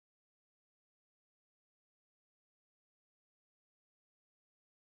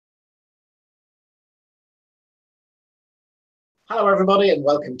Hello, everybody, and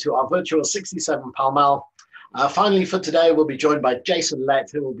welcome to our virtual 67 Pall Mall. Finally, for today, we'll be joined by Jason Lett,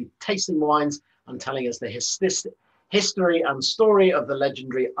 who will be tasting wines and telling us the history and story of the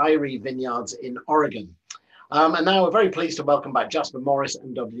legendary Eyrie Vineyards in Oregon. And now we're very pleased to welcome back Jasper Morris,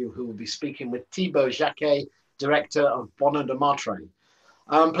 MW, who will be speaking with Thibaut Jacquet, Director of Bonneau du Martray.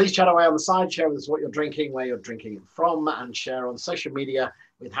 Please chat away on the side, share with us what you're drinking, where you're drinking it from, and share on social media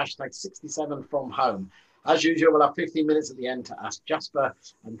with hashtag 67FromHome. As usual, we'll have 15 minutes at the end to ask Jasper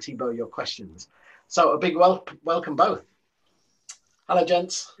and Thibaut your questions. So a big welcome both. Hello,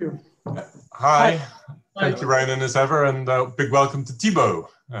 gents. Hi. Thank you, Ronan, as ever, and big welcome to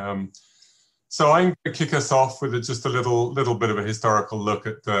Thibaut. So I'm going to kick us off with just a little bit of a historical look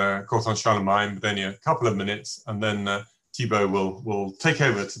at Corton Charlemagne, but only a couple of minutes, and then Thibaut will take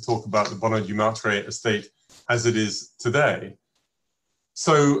over to talk about the Bonneau du Martray estate as it is today.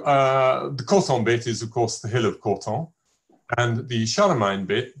 So the Corton bit is, of course, the hill of Corton, and the Charlemagne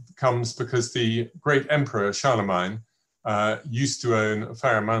bit comes because the great emperor Charlemagne used to own a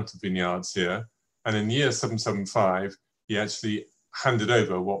fair amount of vineyards here, and in the year 775, he actually handed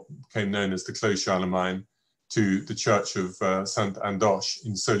over what became known as the Clos Charlemagne to the church of Saint Andoche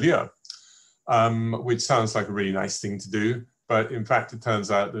in Saulieu, which sounds like a really nice thing to do. But in fact, it turns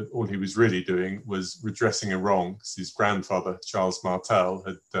out that all he was really doing was redressing a wrong, because his grandfather, Charles Martel,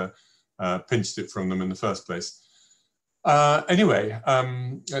 had pinched it from them in the first place. Anyway,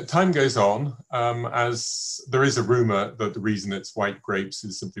 time goes on, as there is a rumor that the reason it's white grapes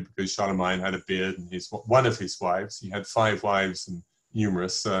is simply because Charlemagne had a beard, and one of his wives, he had 5 wives and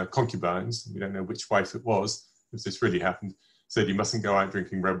numerous concubines, we don't know which wife it was, if this really happened, said you mustn't go out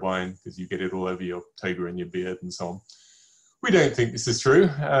drinking red wine because you get it all over your toga and your beard and so on. We don't think this is true,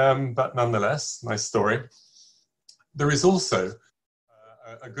 but nonetheless, nice story. There is also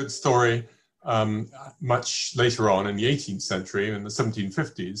a good story much later on in the 18th century, in the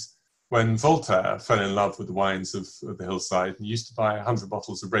 1750s, when Voltaire fell in love with the wines of the hillside and used to buy 100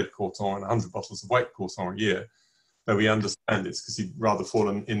 bottles of red Corton and 100 bottles of white Corton a year. Though we understand it's because he'd rather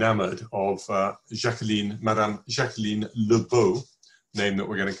fallen enamored of Madame Jacqueline Lebeau, name that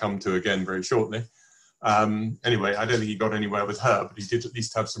we're going to come to again very shortly. Anyway, I don't think he got anywhere with her, but he did at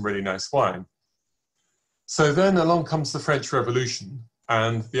least have some really nice wine. So then along comes the French Revolution,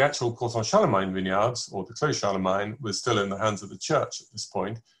 and the actual Corton Charlemagne vineyards, or the Clos Charlemagne, was still in the hands of the church at this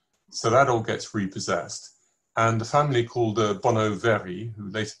point. So that all gets repossessed. And a family called Bonneau Very,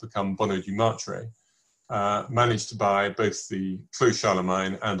 who later become Bonneau du Martray, managed to buy both the Clos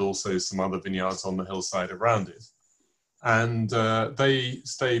Charlemagne and also some other vineyards on the hillside around it. And they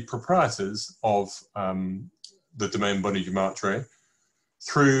stay proprietors of the Domaine Bonneau du Martray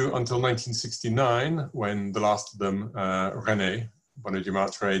through until 1969, when the last of them, René Bonneau du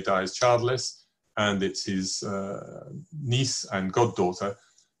Martray, dies childless, and it's his niece and goddaughter,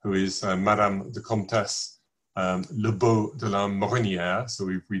 who is Madame the Comtesse Lebeau de la Morinière, so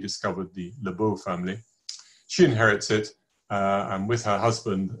we've rediscovered the Lebeau family. She inherits it, and with her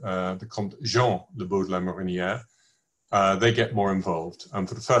husband, the Comte Jean Lebeau de la Morinière, they get more involved. And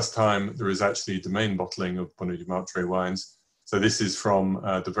for the first time, there is actually domain bottling of Bonneau du Martray wines. So this is from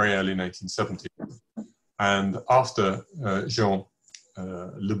the very early 1970s. And after Jean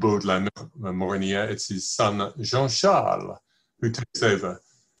Lebeau de la Morinière, it's his son, Jean-Charles, who takes over.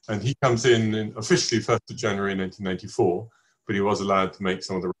 And he comes in officially 1st of January 1994, but he was allowed to make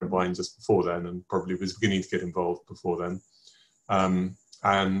some of the red wine just before then, and probably was beginning to get involved before then.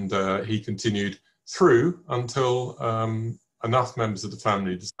 And he continued through until enough members of the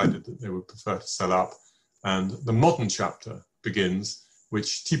family decided that they would prefer to sell up, and the modern chapter begins,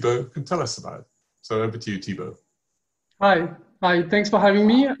 which Thibaut can tell us about. So over to you, Thibaut. Hi, thanks for having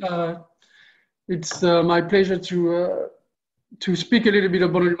me. It's my pleasure to speak a little bit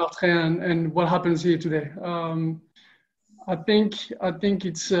about Bonneau du Martray and what happens here today. I think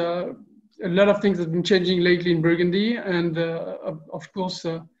it's a lot of things have been changing lately in Burgundy, and of course,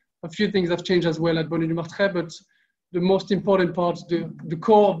 a few things have changed as well at Bonneau du Martray, but the most important part, the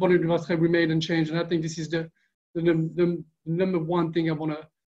core of Bonneau du Martray remained unchanged, and I think this is the number one thing I want to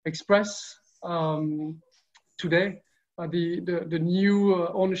express today. The new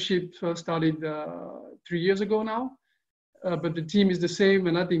ownership started 3 years ago now, but the team is the same,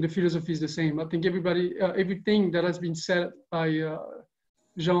 and I think the philosophy is the same. I think everything that has been said by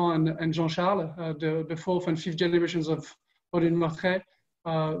Jean and Jean-Charles, the 4th and 5th generations of Bonneau du Martray,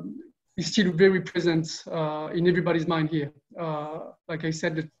 is still very present in everybody's mind here. Like I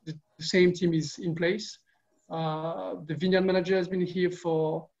said, the same team is in place. The vineyard manager has been here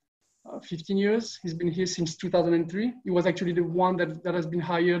for 15 years. He's been here since 2003. He was actually the one that has been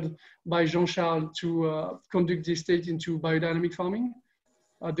hired by Jean-Charles to conduct the estate into biodynamic farming.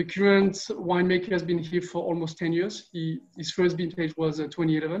 The current winemaker has been here for almost 10 years. His first vintage was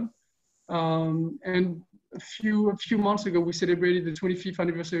 2011. And a few months ago, we celebrated the 25th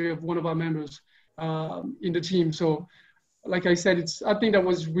anniversary of one of our members in the team. So, like I said, I think that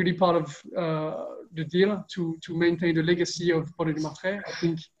was really part of the deal to maintain the legacy of Bonnet du Martret. I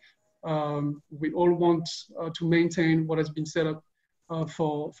think we all want to maintain what has been set up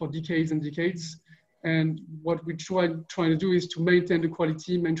for decades and decades. And what we trying to do is to maintain the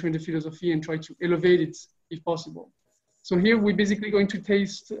quality, maintain the philosophy, and try to elevate it if possible. So here we're basically going to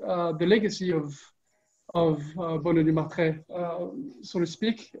taste the legacy of Bonnet du Martret, so to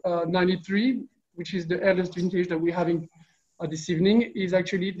speak. 93, which is the earliest vintage that we're having this evening, is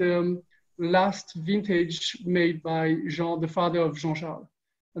actually the last vintage made by Jean, the father of Jean-Charles.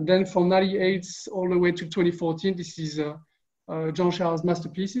 And then from 98 all the way to 2014, this is Jean-Charles'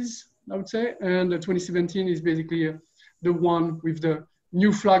 masterpieces, I would say. And 2017 is basically the one with the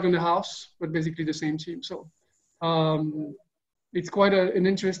new flag on the house, but basically the same team. So it's quite an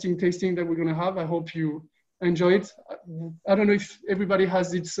interesting tasting that we're going to have. I hope you enjoy it. I don't know if everybody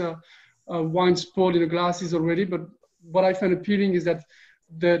has its wine poured in the glasses already, but what I find appealing is that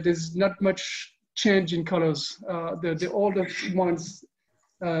there's not much change in colors. The older wines,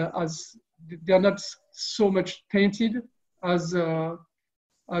 as they are not so much tainted as you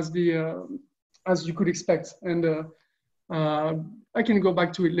could expect. And I can go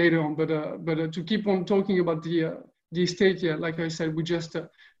back to it later on, but to keep on talking about the estate here, like I said, we're just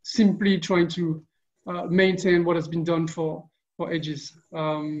simply trying to maintain what has been done for ages.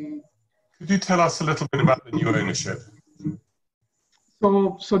 Could you tell us a little bit about the new ownership?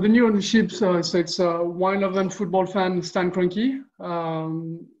 So the new ownership, so it's a wine lover and football fan, Stan Kroenke,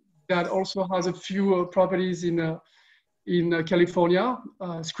 that also has a few properties in California,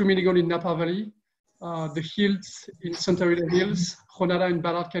 Screaming Eagle in Napa Valley, the Hills in Santa Rita Hills, Jonada in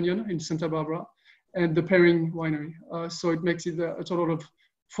Ballard Canyon in Santa Barbara, and the Pairing Winery. So it makes it a total of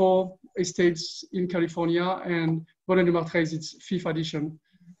 4 estates in California, and Bonnet du Martret is its 5th edition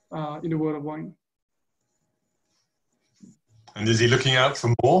in the world of wine. And is he looking out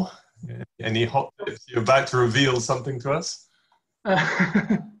for more? Any hot tips? You're about to reveal something to us?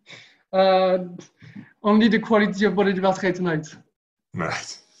 Only the quality of Bonnet du Martret tonight.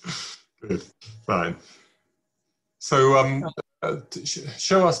 Right. Good. Fine. So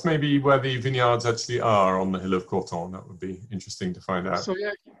show us maybe where the vineyards actually are on the Hill of Courton. That would be interesting to find out. So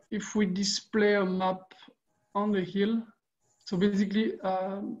yeah, if we display a map on the hill, so basically,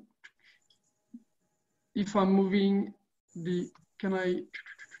 if I'm moving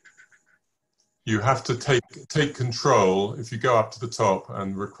You have to take control if you go up to the top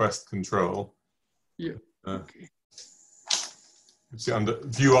and request control. Yeah. Okay. See under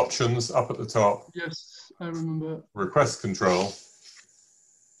view options up at the top. Yes, I remember. Request control.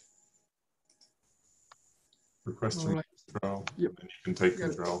 Request control. Yep. And you can take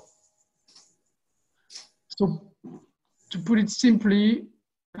control. So, to put it simply,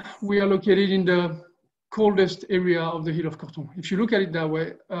 we are located in the coldest area of the Hill of Courton. If you look at it that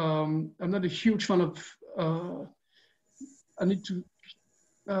way, I'm not a huge fan of, I need to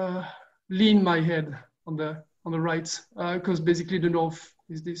lean my head on the right, because basically the north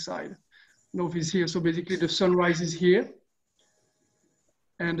is this side. North is here, so basically the sunrise is here,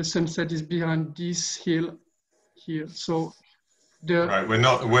 and the sunset is behind this hill here. So right,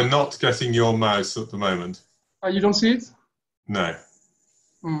 we're not getting your mouse at the moment. You don't see it? No.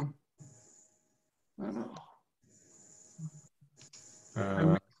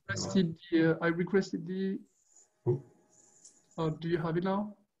 I requested the. Do you have it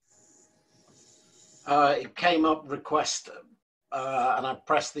now? It came up request, and I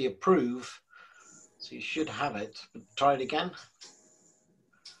pressed the approve, so you should have it. But try it again.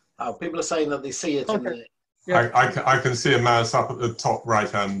 People are saying that they see it. Okay. I can see a mouse up at the top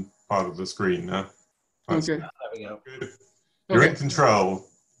right-hand part of the screen now. Okay. There we go. Good. You're in control.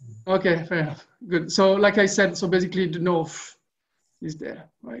 Okay, fair enough. Good. So like I said, so basically the north is there,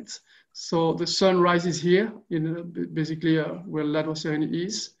 right? So the sun rises here, basically where La Docerne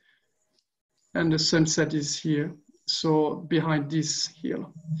is, and the sunset is here, so behind this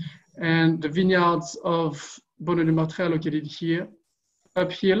hill. And the vineyards of Bonnet du Martret are located here,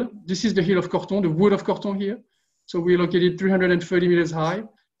 uphill. This is the Hill of Courton, the wood of Courton here. So we're located 330 meters high,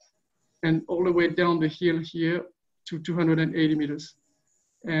 and all the way down the hill here to 280 meters.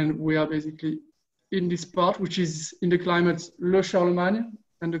 And we are basically in this part, which is in the climate Le Charlemagne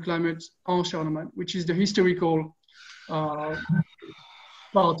and the climate En Charlemagne, which is the historical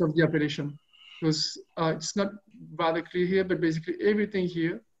part of the appellation. Because it's not rather clear here, but basically everything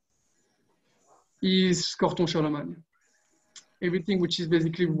here is Corton Charlemagne. Everything which is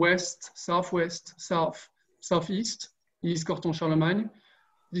basically west, southwest, south, southeast is Corton Charlemagne.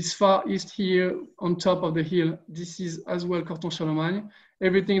 This far east here on top of the hill, this is as well Corton Charlemagne.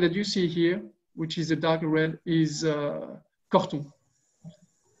 Everything that you see here, which is a darker red, is Corton.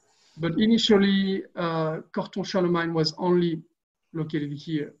 But initially, Corton Charlemagne was only located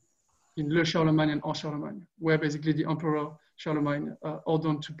here in Le Charlemagne and En Charlemagne, where basically the Emperor Charlemagne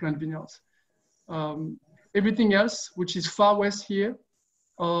ordered to plant vineyards. Everything else, which is far west here,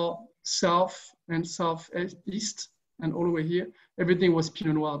 or south and southeast, and all the way here, everything was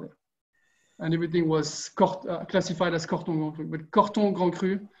Pinot Noir there. And everything was classified as Corton Grand Cru. But Corton Grand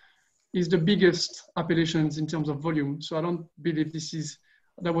Cru is the biggest appellations in terms of volume. So I don't believe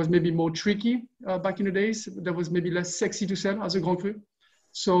that was maybe more tricky back in the days. That was maybe less sexy to sell as a Grand Cru.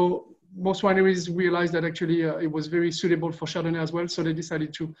 So most wineries realized that actually it was very suitable for Chardonnay as well. So they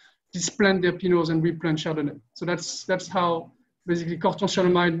decided to displant their Pinots and replant Chardonnay. So that's how basically Corton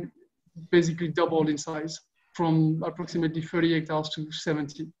Charlemagne basically doubled in size from approximately 30 hectares to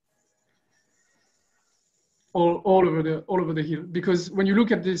 70. All over the hill. Because when you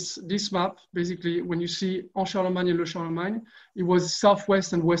look at this map, basically when you see En Charlemagne and Le Charlemagne, it was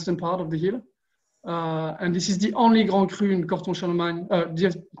southwest and western part of the hill. And this is the only Grand Cru in Corton Charlemagne.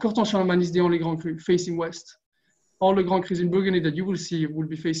 Corton Charlemagne is the only Grand Cru facing west. All the Grand Crus in Burgundy that you will see will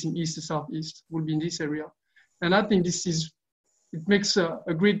be facing east to southeast, will be in this area. And I think it makes a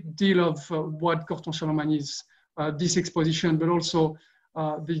great deal of what Corton Charlemagne is, this exposition, but also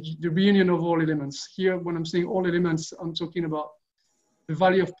the reunion of all elements. Here, when I'm saying all elements, I'm talking about the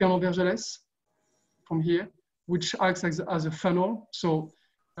valley of Pernon-Vergelès from here, which acts as a funnel. So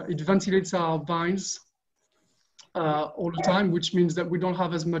it ventilates our vines all the time, which means that we don't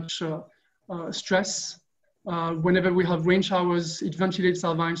have as much stress. Whenever we have rain showers, it ventilates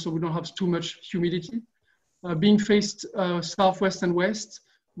our vines so we don't have too much humidity. Being faced southwest and west,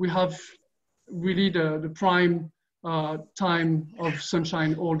 we have really the prime time of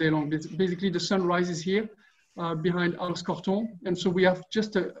sunshine all day long. Basically, the sun rises here behind Alps Corton, and so we have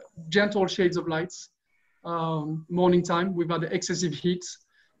just a gentle shades of lights morning time without the excessive heat,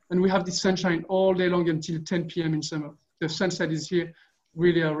 and we have the sunshine all day long until 10 p.m. in summer. The sunset is here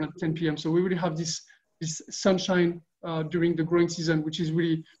really around 10 p.m. So we really have this sunshine during the growing season, which is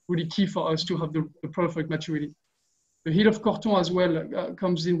really, really key for us to have the perfect maturity. The heat of Corton as well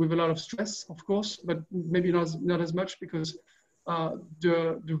comes in with a lot of stress, of course, but maybe not as much because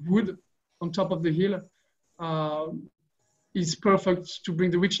the wood on top of the hill is perfect to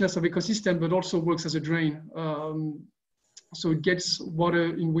bring the richness of ecosystem, but also works as a drain. So it gets water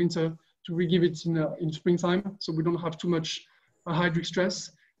in winter to re-give it in springtime, so we don't have too much hydric stress.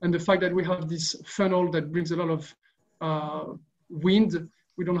 And the fact that we have this funnel that brings a lot of wind,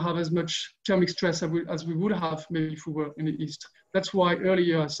 we don't have as much thermic stress as we would have maybe if we were in the east. That's why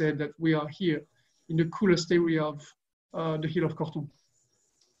earlier I said that we are here in the coolest area of the hill of Corton.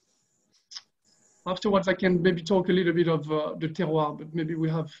 Afterwards, I can maybe talk a little bit of the terroir, but maybe we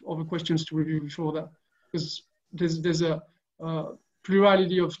have other questions to review before that. Because there's a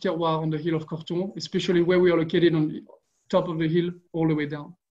plurality of terroir on the hill of Corton, especially where we are located on the top of the hill all the way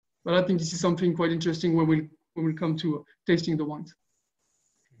down. But I think this is something quite interesting when we come to tasting the wines.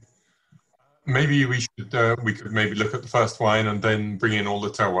 Maybe we could maybe look at the first wine and then bring in all the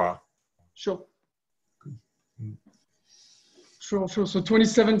terroir. Sure. Sure. So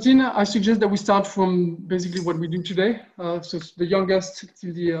 2017, I suggest that we start from basically what we do today. So the youngest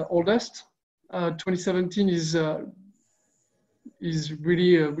to the oldest. 2017 is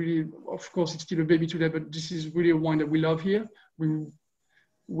really, really, of course, it's still a baby today, but this is really a wine that we love here. We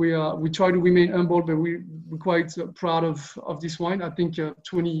try to remain humble, but we're quite proud of this wine. I think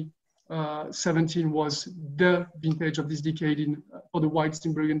 2017 was the vintage of this decade for the whites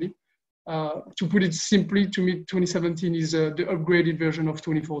in Burgundy. To put it simply, to me, 2017 is the upgraded version of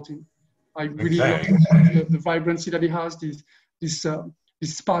 2014. I really love the vibrancy that it has, this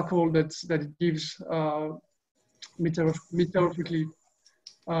sparkle that it gives, metaphorically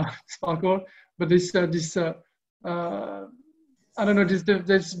sparkle, but I don't know,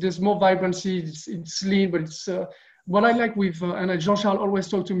 there's more vibrancy, it's lean, but it's, what I like with, and Jean-Charles always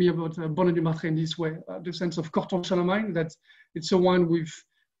talked to me about Bonnet du Martray in this way, the sense of Corton Charlemagne, that it's a wine with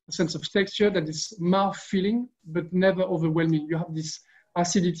a sense of texture that is mouth-filling, but never overwhelming. You have this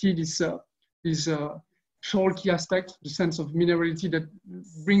acidity, this chalky aspect, the sense of minerality that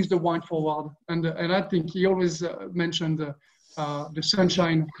brings the wine forward. And I think he always mentioned the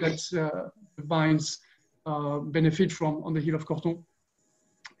sunshine that the vines benefit from on the hill of Corton.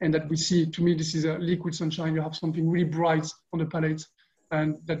 and that we see, to me, this is a liquid sunshine. You have something really bright on the palette,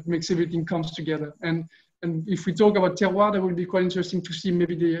 and that makes everything comes together. And if we talk about terroir, that will be quite interesting to see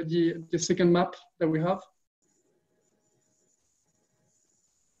maybe the second map that we have.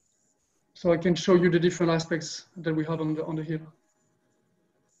 So I can show you the different aspects that we have on the hill.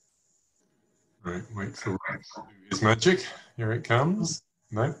 Right, wait for his magic. Here it comes.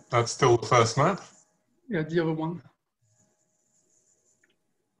 No, that's still the first map. Yeah, the other one.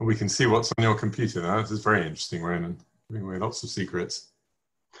 We can see what's on your computer now. This is very interesting, Ronan. Giving away lots of secrets.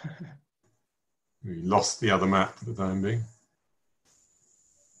 We lost the other map for the time being.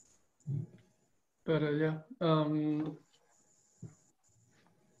 But yeah.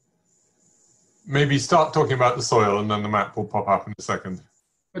 Maybe start talking about the soil and then the map will pop up in a second.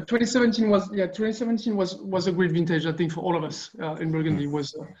 But 2017 was a great vintage, I think, for all of us in Burgundy.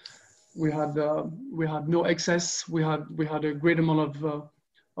 Was we had no excess. We had a great amount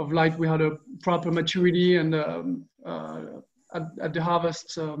of light. We had a proper maturity, and at the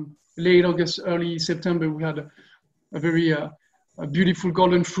harvest, late August, early September, we had a very beautiful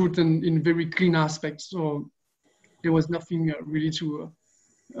golden fruit and in very clean aspects. So there was nothing really to.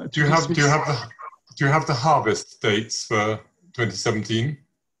 Do you have the harvest dates for 2017?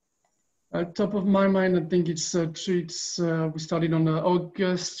 Top of my mind, I think it's we started on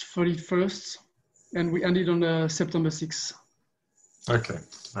August 31st, and we ended on September 6th. Okay,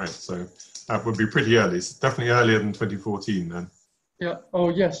 all right. So that would be pretty early. It's definitely earlier than 2014 then. Yeah. Oh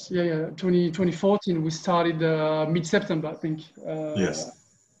yes. Yeah. 2014 we started mid-September, I think. Yes.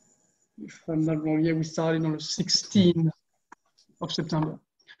 If I'm not wrong, yeah, we started on the 16th of September.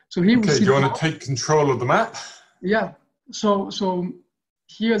 So here we see. Okay. Do you want to take control of the map? Yeah. So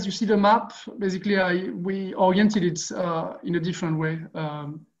here, as you see the map, basically we oriented it in a different way,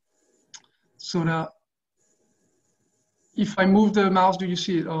 so that if I move the mouse, do you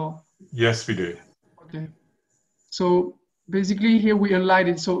see it? Or yes, we do. Okay. So basically here we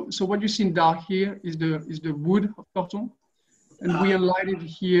enlightened. So what you see in dark here is the wood of Corton, and we enlightened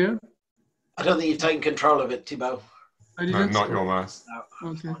here. I don't think you've taken control of it, Thibaut. I didn't. No, not your mouse. No,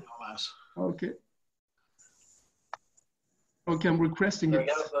 okay. not your mouse. Okay. Okay, I'm requesting there it.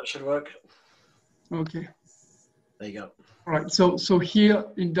 There we go. That should work. Okay. There you go. All right. So here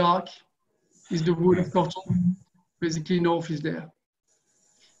in dark is the wood of Corton. Basically, north is there.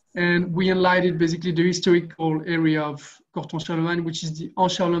 And we enlightened basically the historical area of Corton-Charlemagne, which is the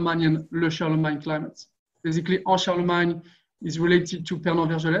An-Charlemagne and Le Charlemagne climate. Basically, An-Charlemagne is related to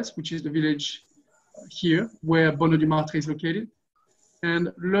Pernon-Vergelès, which is the village here where Bonneau-du-Martray is located.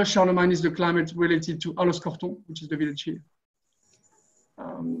 And Le Charlemagne is the climate related to Alos-Corton, which is the village here.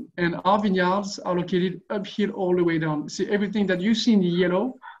 And our vineyards are located uphill all the way down. See, everything that you see in the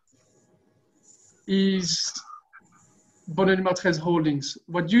yellow is Bonneau-du-Martray's holdings.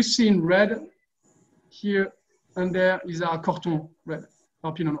 What you see in red here and there is our Corton red,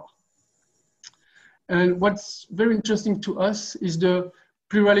 our Pinot Noir. And what's very interesting to us is the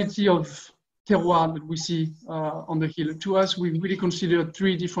plurality of terroir that we see on the hill. To us, we really consider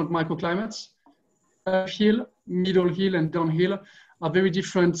 3 different microclimates. Uphill, middle hill, and downhill are very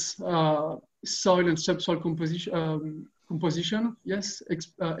different soil and subsoil composition. Yes,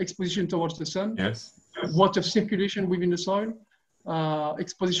 exposition towards the sun. Yes. Water circulation within the soil,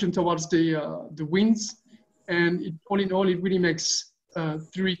 exposition towards the winds, and all in all, it really makes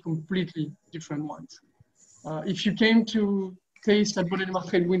 3 completely different wines. If you came to taste at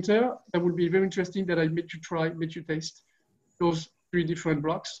Bonneau-du-Martray in winter, that would be very interesting that I made you taste those 3 different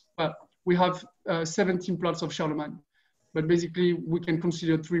blocks. But we have 17 plots of Charlemagne, but basically we can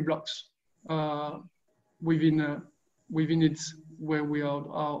consider 3 blocks within it, where we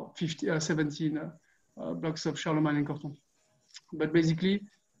are 17 blocks of Charlemagne and Corton. But basically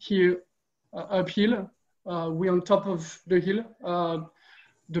here uphill, we're on top of the hill.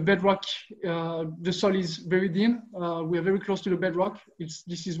 The bedrock, the soil is very thin. We are very close to the bedrock.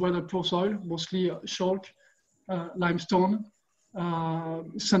 This is weather poor soil, mostly chalk, limestone,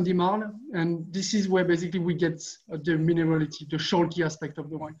 sandy marl, and this is where basically we get the minerality, the chalky aspect of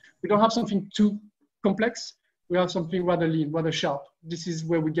the wine. We don't have something too complex. We have something rather lean, rather sharp. This is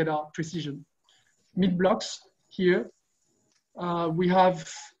where we get our precision. Mid blocks here, we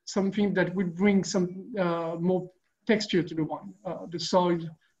have something that will bring some more texture to the wine. The soil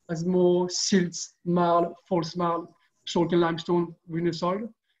has more silt, marl, false marl, chalk and limestone within the soil.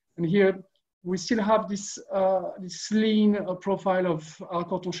 And here we still have this lean profile of our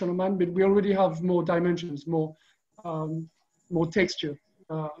Corton Charlemagne, but we already have more dimensions, more texture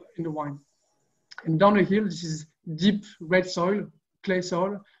in the wine. And down the hill, this is deep red soil, clay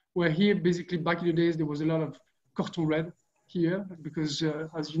soil, where here basically back in the days there was a lot of Corton red here because,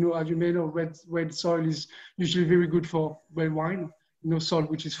 as you may know, red soil is usually very good for red wine. Soil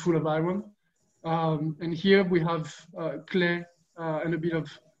which is full of iron. And here we have clay and a bit of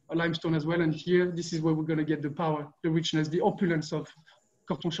limestone as well. And here, this is where we're going to get the power, the richness, the opulence of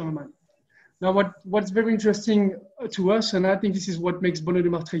Corton Charlemagne. Now, what's very interesting to us, and I think this is what makes Bonnet de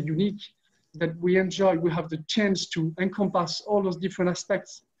Martret unique, that we have the chance to encompass all those different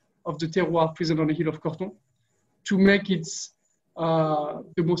aspects of the terroir present on the hill of Corton to make it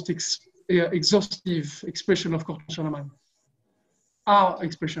the most exhaustive expression of Corton Charlemagne. Our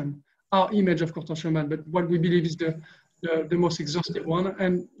expression, our image of Corton Charlemagne, but what we believe is the most exhaustive one.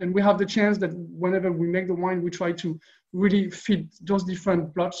 And we have the chance that whenever we make the wine, we try to really fit those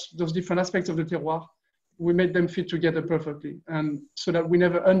different plots, those different aspects of the terroir. We make them fit together perfectly. And so that we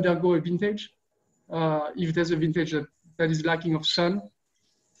never undergo a vintage. If there's a vintage that is lacking of sun,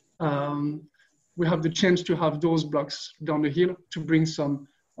 we have the chance to have those blocks down the hill to bring some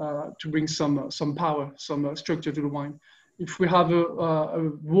power, some structure to the wine. If we have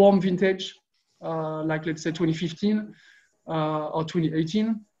a warm vintage, like let's say 2015 or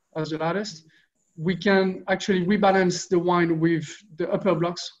 2018 as the latest, we can actually rebalance the wine with the upper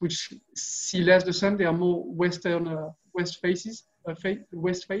blocks, which see less the sun. They are more west faced. They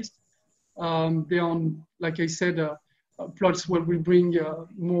are, like I said, plots where we bring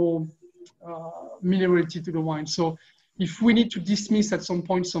more minerality to the wine. So if we need to dismiss at some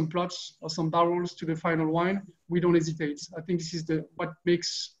point some plots or some barrels to the final wine, we don't hesitate. I think this is what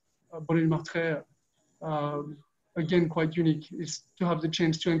makes Bonnet de Martret again quite unique, is to have the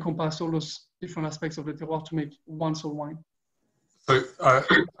chance to encompass all those different aspects of the terroir to make one sole wine. So if I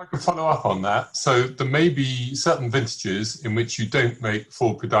can follow up on that. So there may be certain vintages in which you don't make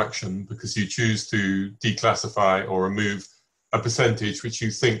full production because you choose to declassify or remove a percentage which you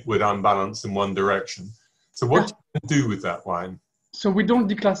think would unbalance in one direction. So what do you do with that wine? So we don't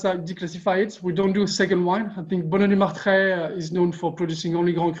declassify it. We don't do a second wine. I think Bonnet de Martret is known for producing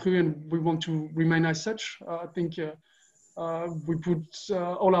only Grand Cru, and we want to remain as such. I think we put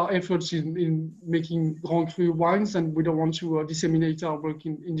all our efforts in making Grand Cru wines, and we don't want to disseminate our work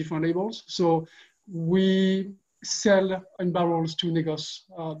in different labels. So we sell in barrels to Negos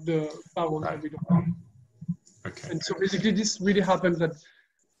the barrels that we don't. Okay. And so basically this really happens at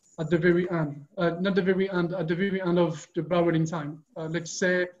the very end, not the very end, at the very end of the barreling time. Let's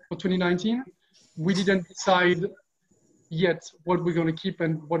say for 2019, we didn't decide yet what we're going to keep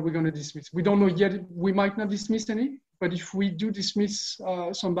and what we're going to dismiss. We don't know yet. We might not dismiss any, but if we do dismiss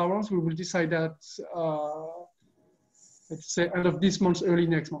some barrels, we will decide that, let's say, end of this month, early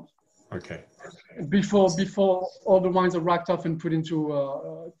next month. Okay. Before all the wines are racked off and put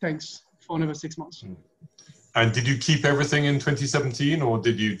into tanks for another 6 months. And did you keep everything in 2017, or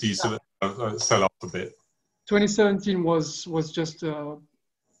did you sell off a bit? 2017 was just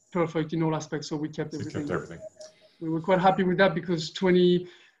perfect in all aspects, so we kept everything. We were quite happy with that because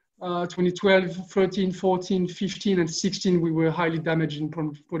 2012, 13, 14, 15, and 16, we were highly damaged in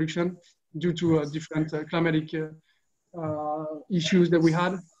production due to different climatic issues that we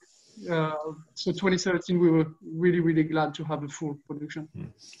had. So 2017, we were really, really glad to have a full production.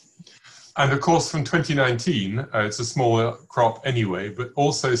 And of course, from 2019, it's a smaller crop anyway, but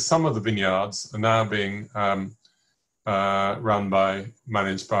also some of the vineyards are now being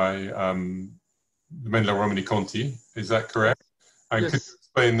managed by the Menlo Romani Conti. Is that correct? And yes. Could you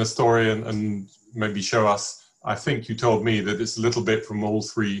explain the story and maybe show us, I think you told me that it's a little bit from all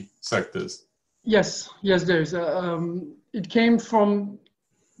three sectors. Yes, there is. It came from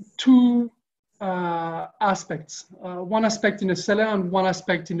two aspects. One aspect in the cellar and one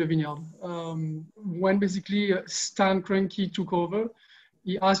aspect in the vineyard. When basically Stan Kroenke took over,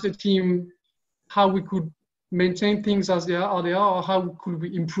 he asked the team how we could maintain things as they are, or how could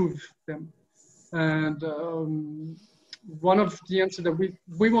we improve them. And one of the answers that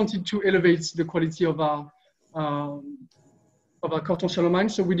we wanted to elevate the quality of our Corton Charlemagne,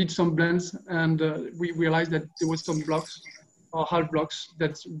 so we did some blends, and we realized that there was some blocks or half blocks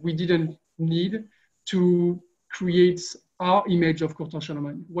that we didn't need to create our image of Corton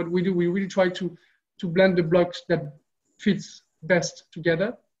Charlemagne. What we do, we really try to blend the blocks that fits best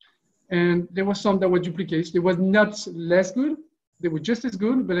together. And there were some that were duplicates. They were not less good. They were just as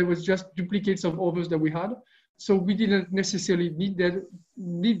good, but it was just duplicates of others that we had. So we didn't necessarily need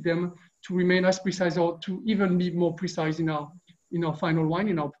them to remain as precise or to even be more precise in our final wine,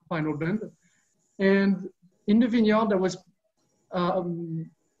 in our final blend. And in the vineyard, there was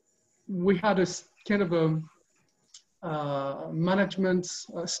we had a kind of a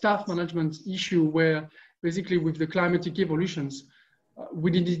staff management issue where basically with the climatic evolutions,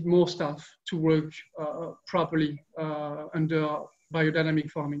 we needed more staff to work properly under biodynamic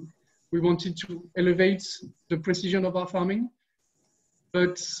farming. We wanted to elevate the precision of our farming,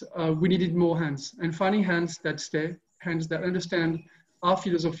 but we needed more hands. And finding hands that stay, hands that understand our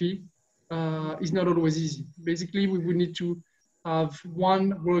philosophy is not always easy. Basically, we would need to have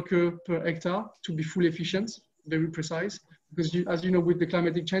one worker per hectare to be fully efficient, very precise, because as you know, with the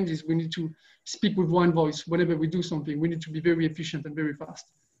climatic changes, we need to speak with one voice. Whenever we do something, we need to be very efficient and very fast.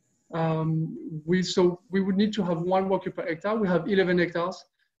 So we would need to have one worker per hectare. We have 11 hectares.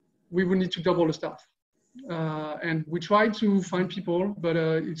 We would need to double the staff. And we try to find people, but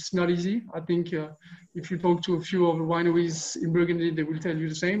it's not easy. I think if you talk to a few of the wineries in Burgundy, they will tell you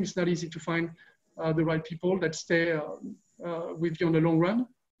the same. It's not easy to find the right people that stay with you on the long run.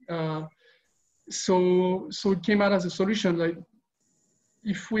 So it came out as a solution. Like,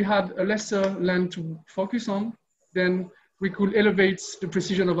 if we had a lesser land to focus on, then we could elevate the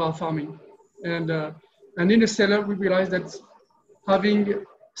precision of our farming. And in the cellar, we realized that having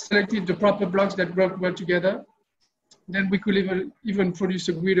selected the proper blocks that work well together, then we could even produce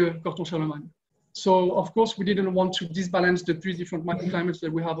a greater Corton Charlemagne. So of course, we didn't want to disbalance the 3 different microclimates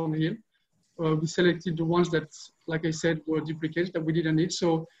that we have on the hill. We selected the ones that, like I said, were duplicates that we didn't need.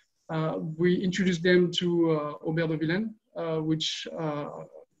 So we introduced them to Aubert de Vilaine, which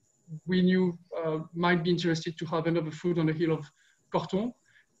we knew might be interested to have another fruit on the hill of Corton.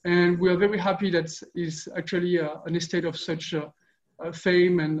 And we are very happy that is actually an estate of such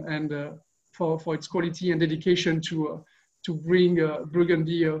fame and for its quality and dedication to bring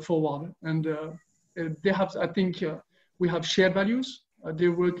Burgundy forward. And they have, I think, we have shared values. They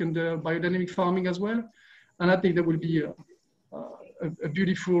work in the biodynamic farming as well, and I think that will be a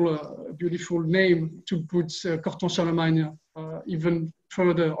beautiful name to put Corton Charlemagne even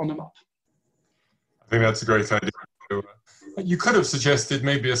further on the map. I think that's a great idea. You could have suggested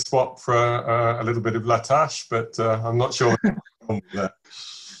maybe a swap for a little bit of La Tâche, but I'm not sure. That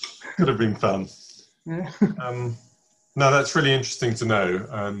could have been fun. Yeah. No, that's really interesting to know,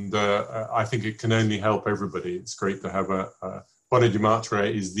 and I think it can only help everybody. It's great to have a Bonnet du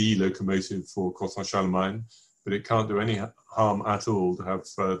Martray is the locomotive for Corton Charlemagne, but it can't do any harm at all to have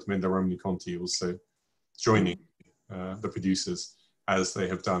Domaine de la Romanée-Conti also joining the producers, as they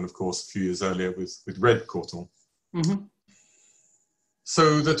have done, of course, a few years earlier with Red Corton. Mm-hmm.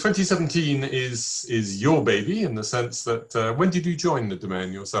 So the 2017 is your baby, in the sense that when did you join the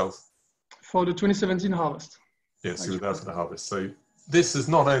domain yourself? For the 2017 harvest. Yes, you were there for the harvest. So this is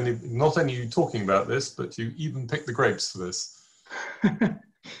not only you talking about this, but you even picked the grapes for this.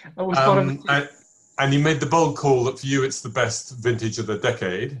 I was part of it. And you made the bold call that for you it's the best vintage of the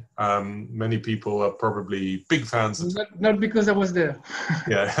decade. Many people are probably big fans of... Not because I was there.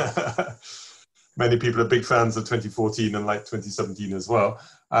 Yeah. Many people are big fans of 2014 and like 2017 as well.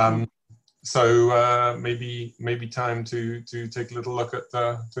 So maybe time to take a little look at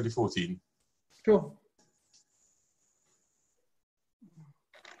 2014. Sure.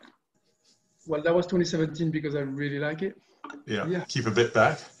 Well, that was 2017 because I really like it. Yeah. Keep a bit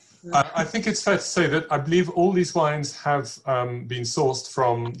back. I think it's fair to say that I believe all these wines have been sourced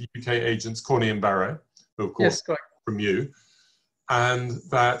from the UK agents Corny and Barrow, who of course from you. And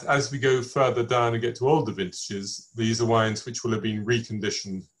that as we go further down and get to older vintages, these are wines which will have been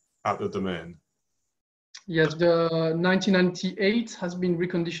reconditioned at the domain. Yes, the 1998 has been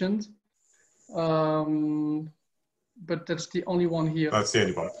reconditioned, but that's the only one here. That's the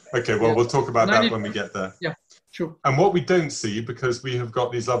only one. Okay, well, we'll talk about that when we get there. Yeah, sure. And what we don't see, because we have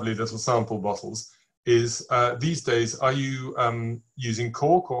got these lovely little sample bottles, is these days, are you using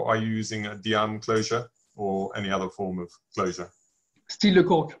cork, or are you using a Diane closure or any other form of closure? Still the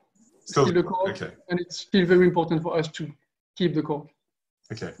cork. Still the cork. Okay. And it's still very important for us to keep the cork.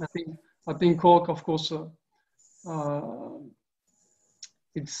 Okay. I think cork, of course, you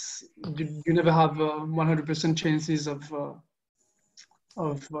never have 100% chances of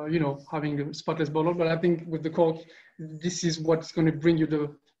having a spotless bottle. But I think with the cork, this is what's going to bring you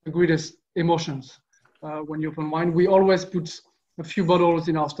the greatest emotions when you open wine. We always put a few bottles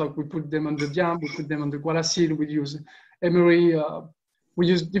in our stock. We put them on the Diam, we put them on the Gualacil, we use Emery. We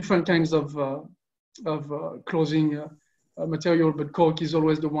use different kinds of closing material, but cork is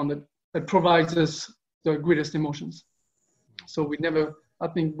always the one that provides us the greatest emotions. So I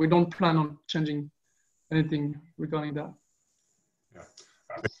think we don't plan on changing anything regarding that. Yeah.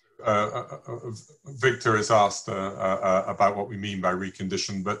 Victor has asked about what we mean by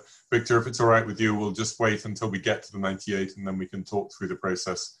recondition, but Victor, if it's all right with you, we'll just wait until we get to the 98 and then we can talk through the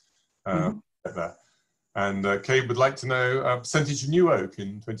process there. And Kay would like to know percentage of new oak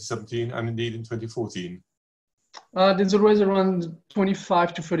in 2017 and indeed in 2014. There's always around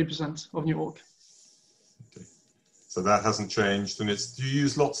 25 to 30% of new oak. Okay. So that hasn't changed. And do you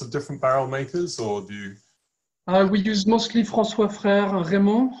use lots of different barrel makers, or do you? We use mostly François Frère and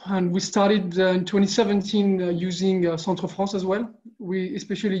Raymond, and we started in 2017 using Centre France as well. We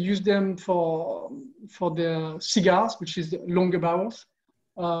especially use them for the cigars, which is the longer barrels,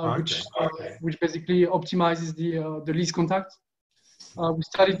 which basically optimizes the least contact. We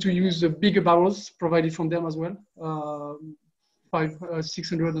started to use the bigger barrels provided from them as well,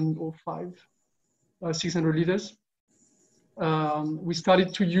 600 liters. We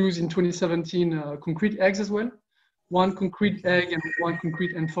started to use in 2017 concrete eggs as well, one concrete egg and one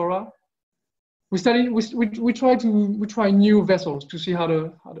concrete amphora. We try new vessels to see how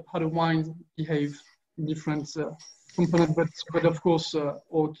the wines behave in different components, but of course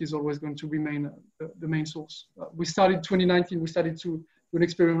oak is always going to remain the main source. We started 2019. We started to do an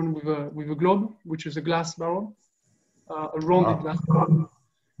experiment with a globe, which is a glass barrel, a rounded glass barrel.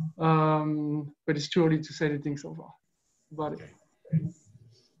 But it's too early to say anything so far about it.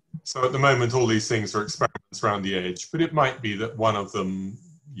 So at the moment, all these things are experiments around the edge, but it might be that one of them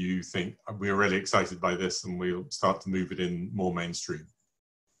you think, we're really excited by this and we'll start to move it in more mainstream.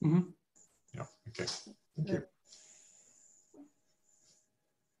 Mm-hmm. Yeah, okay, thank you.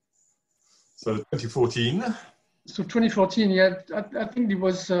 So 2014. So 2014, yeah, I think it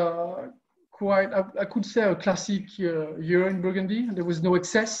was quite, I could say a classic year in Burgundy. There was no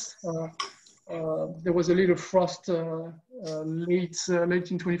excess. There was a little frost late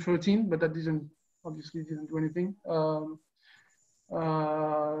in 2013, but that obviously didn't do anything.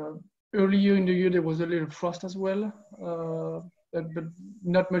 Earlier in the year, there was a little frost as well, but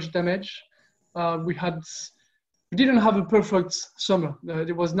not much damage. We didn't have a perfect summer.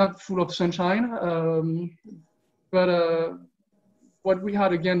 It was not full of sunshine, but what we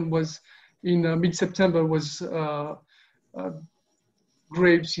had again was in mid-September was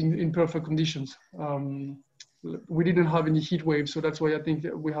grapes in perfect conditions. We didn't have any heat waves, so that's why I think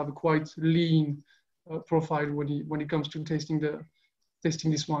we have a quite lean profile when it comes to tasting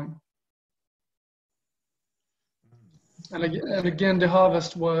this wine. And again, the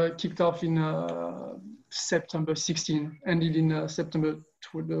harvest was kicked off in September 16, ended in September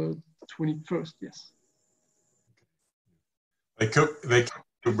 21st. Yes. They kept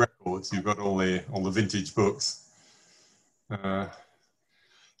the records. You've got all the vintage books.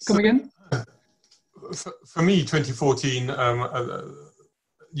 Come again? For me, 2014,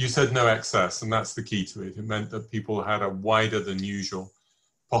 you said no excess, and that's the key to it. It meant that people had a wider than usual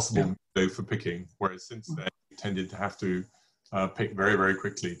possible window for picking, whereas since then you tended to have to pick very, very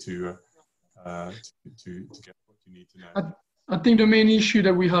quickly to get what you need to know. I think the main issue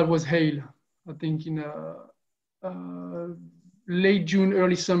that we had was hail. I think in late June,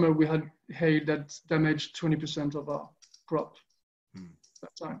 early summer, we had hail that damaged 20% of our crop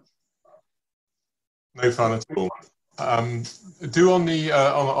that time. No fun at all. Do on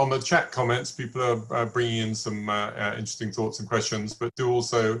the chat comments, people are bringing in some interesting thoughts and questions, but do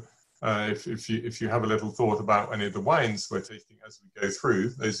also, if you have a little thought about any of the wines we're tasting as we go through,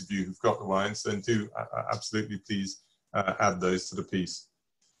 those of you who've got the wines, then do absolutely please add those to the piece.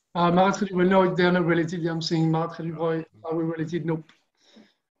 Marâtre du Breuil, no, they're not related. I'm saying Marâtre du Breuil, are we related? Nope.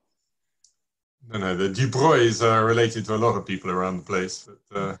 No, the Du Breuils are related to a lot of people around the place,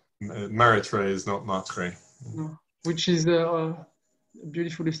 but Marâtre is not Martre. No, which is a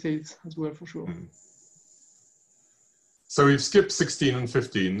beautiful estate as well, for sure. So we've skipped 16 and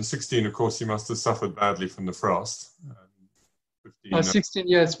 15. 16, of course, you must have suffered badly from the frost. 16,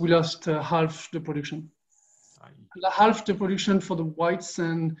 yes, we lost half the production. Half the production for the whites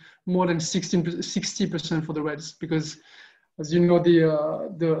and more than 60% for the reds, because as you know,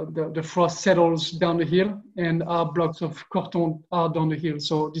 the frost settles down the hill and our blocks of Corton are down the hill.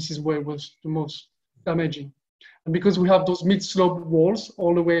 So this is where it was the most damaging. And because we have those mid-slope walls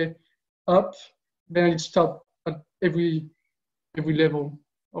all the way up, then it stopped at every level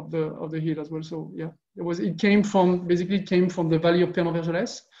of the hill as well. So yeah, it came from the valley of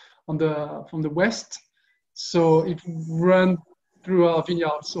Pernon-Vergelès from the west. So it ran through our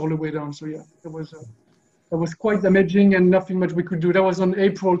vineyards all the way down. So yeah, that was quite damaging and nothing much we could do. That was on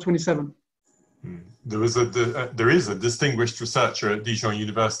April 27. There is a distinguished researcher at Dijon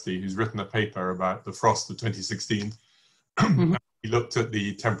University who's written a paper about the frost of 2016. He looked at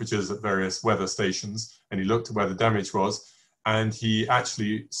the temperatures at various weather stations and he looked at where the damage was, and he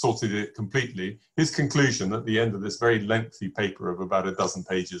actually sorted it completely. His conclusion at the end of this very lengthy paper of about a dozen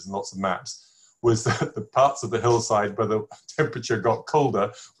pages and lots of maps was that the parts of the hillside where the temperature got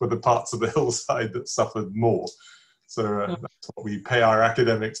colder were the parts of the hillside that suffered more. So that's what we pay our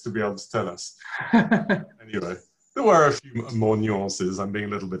academics to be able to tell us. Anyway, there were a few more nuances. I'm being a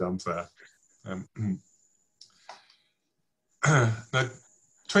little bit unfair. Now,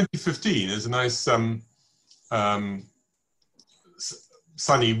 2015 is a nice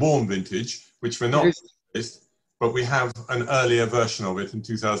sunny, warm vintage, which we're not, but we have an earlier version of it in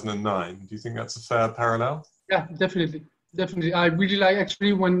 2009. Do you think that's a fair parallel? Yeah, definitely. Definitely. I really like,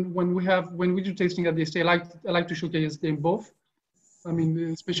 actually, when we do tasting at the estate, I like to showcase them both. I mean,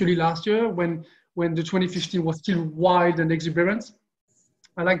 especially last year when the 2015 was still wide and exuberant.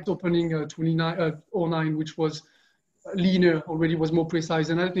 I liked opening 09, which was leaner, already was more precise.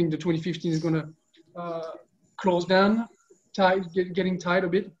 And I think the 2015 is going to close down, getting tired a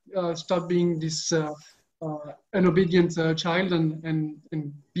bit, stop being this an obedient child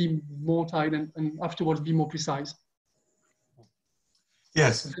and be more tight and afterwards be more precise.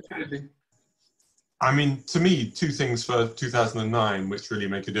 Yes. Definitely. I mean, to me, two things for 2009 which really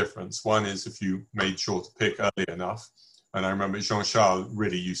make a difference. One is if you made sure to pick early enough. And I remember Jean-Charles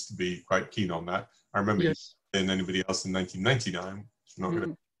really used to be quite keen on that. I remember yes. than anybody else in 1999. Not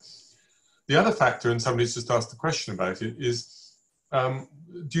gonna... The other factor, and somebody's just asked the question about it, is do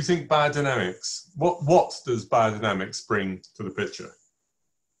you think biodynamics, what does biodynamics bring to the picture?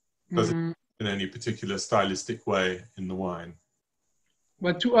 Does it in any particular stylistic way in the wine?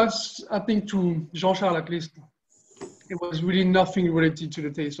 But to us, I think to Jean-Charles at least, it was really nothing related to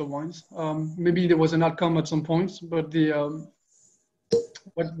the taste of wines. Maybe there was an outcome at some points, but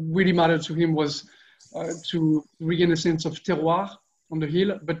what really mattered to him was to regain a sense of terroir on the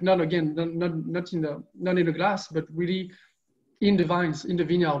hill, but not in the glass, but really in the vines, in the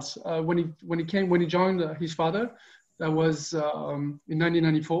vineyards. When he joined his father, that was in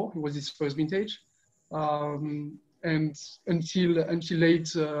 1994. It was his first vintage. And until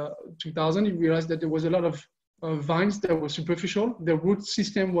late 2000, he realized that there was a lot of vines that were superficial. The root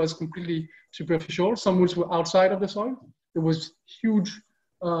system was completely superficial. Some roots were outside of the soil. There was huge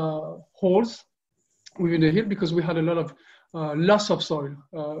holes within the hill because we had a lot of loss of soil.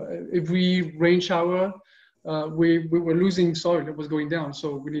 Every rain shower, we were losing soil that was going down.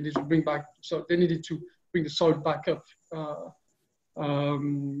 So we needed to bring back. So they needed to bring the soil back up.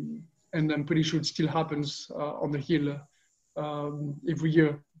 And I'm pretty sure it still happens on the hill every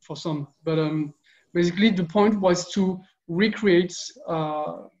year for some. But basically, the point was to recreate,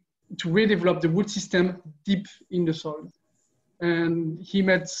 to redevelop the root system deep in the soil. And he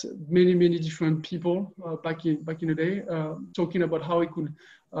met many different people back in the day, talking about how he could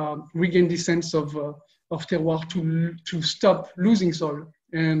regain this sense of terroir to stop losing soil.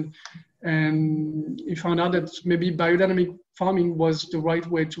 And he found out that maybe biodynamic farming was the right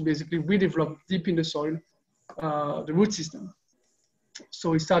way to basically redevelop deep in the soil the root system.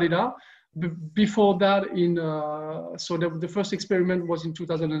 So he started out. Before that, the first experiment was in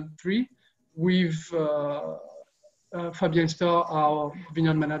 2003 with Fabien Starr, our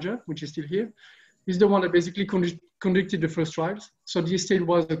vineyard manager, which is still here. He's the one that basically conducted the first trials. So the estate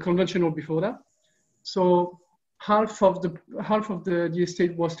was conventional before that. So half of the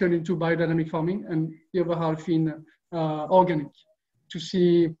estate was turned into biodynamic farming and the other half in organic, to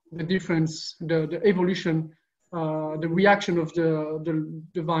see the difference, the evolution, the reaction of the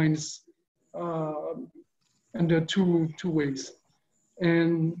vines and the two ways.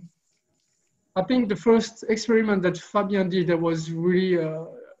 And I think the first experiment that Fabien did that was really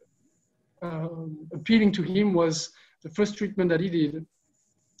appealing to him was the first treatment that he did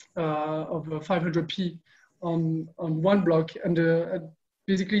of 500p on one block. And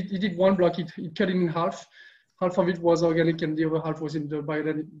basically he did one block, he cut it in half. Half of it was organic and the other half was in the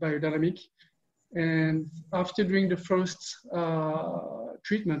biodynamic. And after doing the first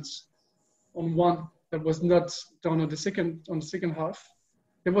treatments on one that was not done on the second half,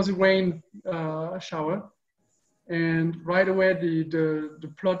 there was a rain shower, and right away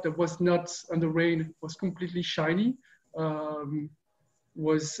the plot that was not under rain was completely shiny, and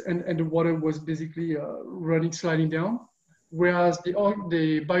the water was basically sliding down, whereas the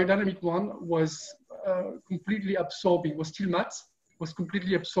biodynamic one was completely absorbing, was still matte, was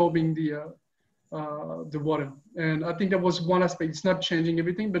completely absorbing the water. And I think that was one aspect. It's not changing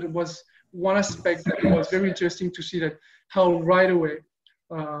everything, but it was one aspect that was very interesting to see, that how right away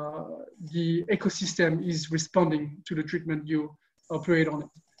the ecosystem is responding to the treatment you operate on it.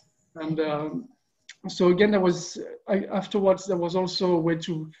 And so again, afterwards, there was also a way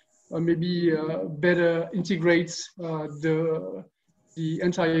to maybe better integrate the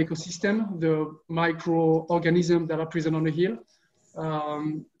entire ecosystem, the microorganisms that are present on the hill.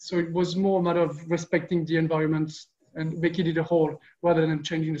 So it was more a matter of respecting the environment and making it a whole rather than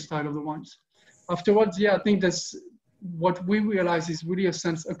changing the style of the wines. Afterwards, yeah, I think what we realize is really a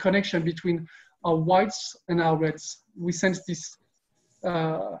connection between our whites and our reds. We sense this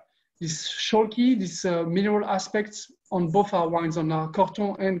chalky, this mineral aspects on both our wines, on our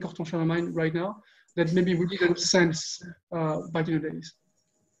Corton and Corton Charlemagne right now, that maybe we didn't sense back in the days.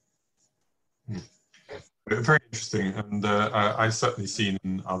 Very interesting, and I've certainly seen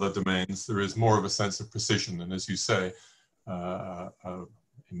in other domains there is more of a sense of precision, and as you say, it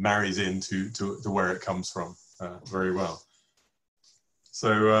marries into to where it comes from very well.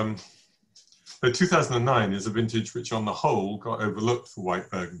 So 2009 is a vintage which on the whole got overlooked for white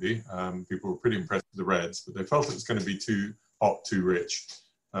Burgundy. People were pretty impressed with the reds, but they felt it was going to be too hot, too rich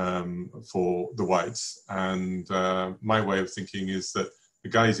for the whites. And my way of thinking is that the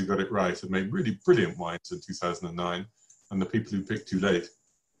guys who got it right have made really brilliant wines in 2009, and the people who picked too late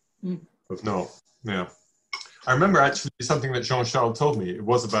have not. Yeah. I remember actually something that Jean-Charles told me. It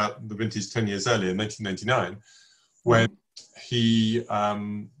was about the vintage 10 years earlier, in 1999, when he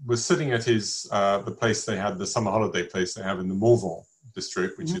was sitting at his the place they had, the summer holiday place they have in the Morvan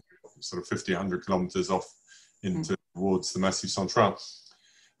district, which is sort of 50, 100 kilometers off into towards the Massif Central.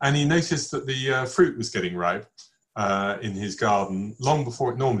 And he noticed that the fruit was getting ripe in his garden long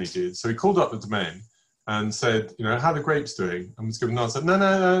before it normally did. So he called up the domain and said, you know, how are the grapes doing? And was given an answer,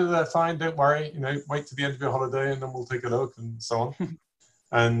 no, they're fine, don't worry, you know, wait till the end of your holiday and then we'll take a look and so on.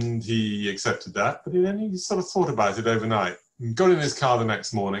 And he accepted that, but then he sort of thought about it overnight. Got in his car the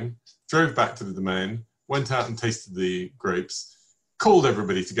next morning, drove back to the domain, went out and tasted the grapes, called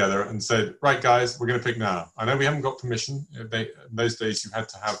everybody together and said, right guys, we're going to pick now. I know we haven't got permission. In those days you had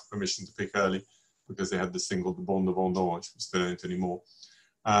to have permission to pick early because they had this thing called the Bon de Vendange, which they don't anymore.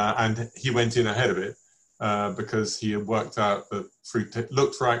 And he went in ahead of it because he had worked out that fruit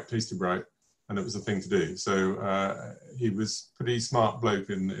looked right, tasted right, and it was a thing to do. So he was pretty smart bloke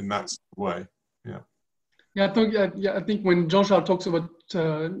in that sort of way. Yeah. Yeah, I think when Jean-Charles talks about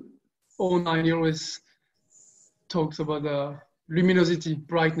 09, he always talks about luminosity,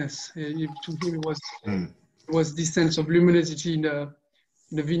 brightness. To him, it was this sense of luminosity in the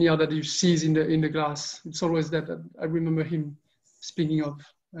vineyard that you see in the glass. It's always that I remember him speaking of.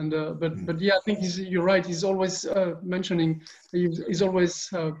 And but yeah, I think you're right. He's always mentioning. He's always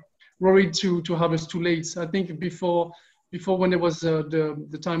worried to harvest too late. I think before when there was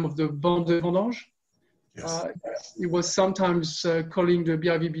the time of the Bon de Vendange. Yes. It was sometimes calling the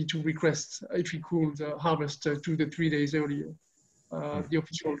BIVB to request if he could harvest 2 to 3 days earlier, the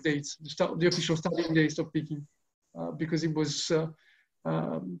official dates, the official starting dates of picking, because he was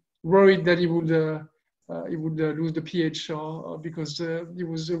worried that he would lose the pH, or because he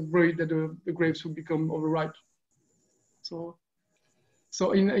was worried that the grapes would become overripe. So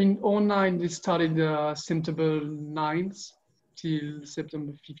in 09, it started September 9th till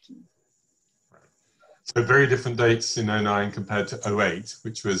September 15th. So very different dates in 09 compared to 08,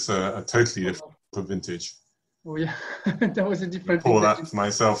 which was a totally different vintage. Oh yeah, that was a different. Pour that for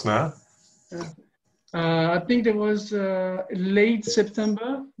myself now. I think there was late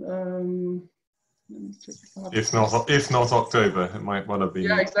September. If not October, it might well have been.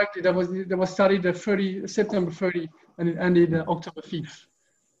 Yeah, exactly. That was started September 30, and it ended October 5th.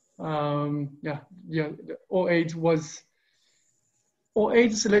 The 08 was.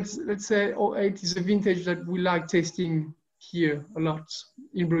 08, so let's say 08 is a vintage that we like tasting here a lot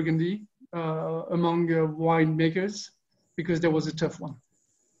in Burgundy among winemakers, because there was a tough one.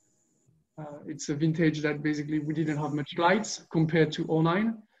 It's a vintage that basically we didn't have much light compared to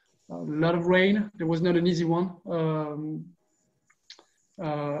 09. A lot of rain. There was not an easy one.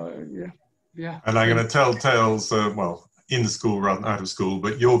 Yeah. And I'm going to tell tales, in the school rather than out of school,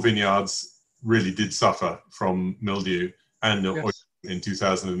 but your vineyards really did suffer from mildew and yes. In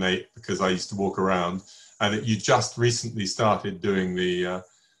 2008, because I used to walk around, and you just recently started doing the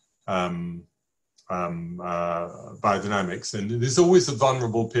biodynamics, and there's always a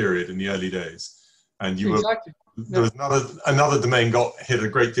vulnerable period in the early days, and you exactly. There was another domain got hit a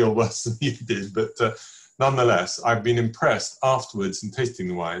great deal worse than you did, but nonetheless, I've been impressed afterwards in tasting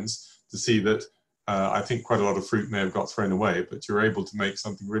the wines to see that I think quite a lot of fruit may have got thrown away, but you're able to make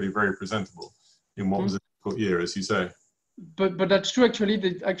something really very presentable in what was a difficult year, as you say. But that's true. Actually,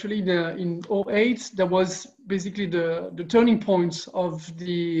 in 08, there was basically the turning point of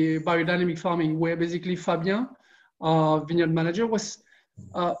the biodynamic farming, where basically Fabien, our vineyard manager, was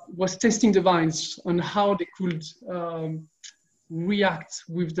testing the vines on how they could react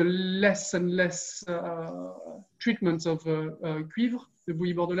with the less and less treatment of cuivre, the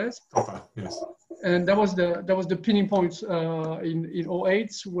Bouillie Bordelaise. Copper, yes. And that was the pinning point in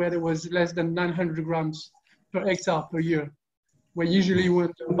 08, where there was less than 900 grams per hectare per year, where usually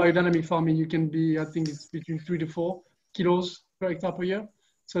with biodynamic farming you can be, I think it's between 3 to 4, kilos per hectare per year.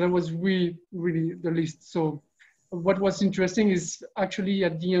 So that was really, really the least. So what was interesting is actually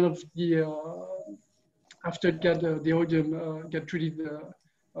at the end of the, after it got, the oidium got treated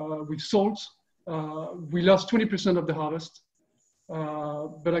with salt, we lost 20% of the harvest.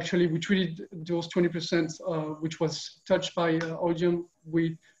 But actually we treated those 20% which was touched by oidium.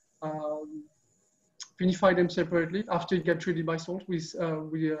 We vinified them separately. After it got treated by salt, we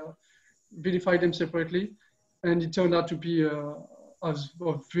vinified them separately, and it turned out to be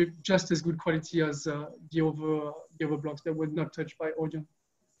of just as good quality as the other blocks that were not touched by oidium.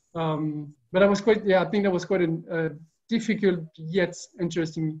 But that was quite, I think that was quite a difficult yet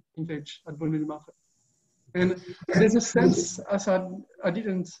interesting vintage at Bonne-Ville-du-Martret. And there's a sense, as I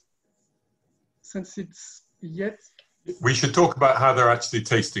didn't sense it yet. We should talk about how they're actually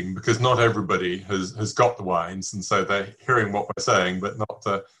tasting, because not everybody has got the wines, and so they're hearing what we're saying, but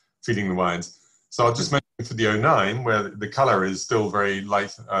not feeling the wines. So I'll just mention for the 09, where the color is still very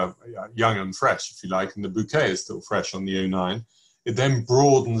light, young and fresh, if you like, and the bouquet is still fresh on the 09. It then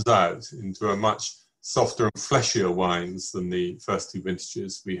broadens out into a much softer and fleshier wines than the first two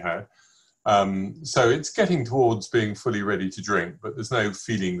vintages we had. So it's getting towards being fully ready to drink, but there's no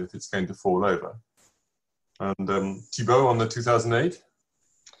feeling that it's going to fall over. And Thibaut, on the 2008?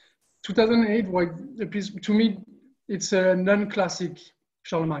 2008, well, to me, it's a non-classic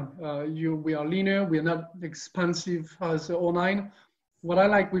Charlemagne. We are leaner, we are not expansive as 09. What I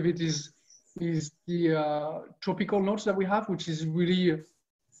like with it is the tropical notes that we have, which is really,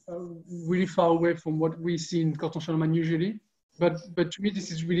 really far away from what we see in Corton Charlemagne usually. But to me, this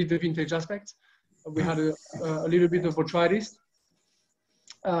is really the vintage aspect. We had a little bit of botrytis,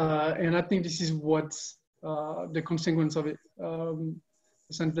 and I think this is what the consequence of it. The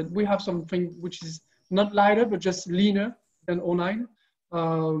sense that we have something which is not lighter, but just leaner than 09.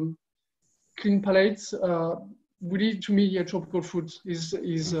 Clean palates. Really, to me, yeah, tropical fruit is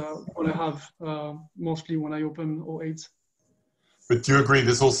what I have mostly when I open 08. But do you agree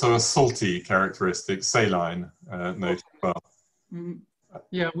there's also a salty characteristic, saline note as well?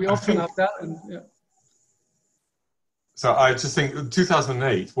 Yeah, we often have that. And, yeah. So I just think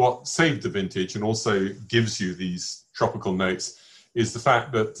 2008, what saved the vintage and also gives you these tropical notes is the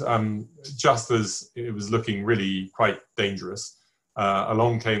fact that just as it was looking really quite dangerous,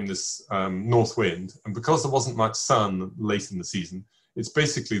 along came this north wind. And because there wasn't much sun late in the season, it's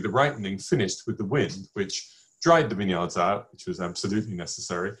basically the ripening finished with the wind, which dried the vineyards out, which was absolutely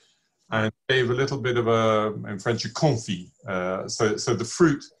necessary, and gave a little bit of a, in French, a confit. So the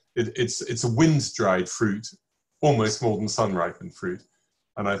fruit, it's a wind-dried fruit, almost more than sun-ripened fruit.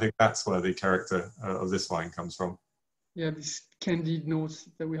 And I think that's where the character of this wine comes from. Yeah, these candied notes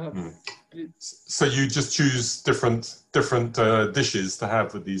that we have. So you just choose different dishes to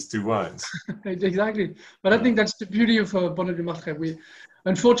have with these two wines. Exactly. But I think that's the beauty of Bonne-Ville-du-Martret.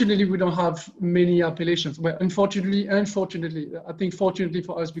 Unfortunately, we don't have many appellations. Well, unfortunately, I think fortunately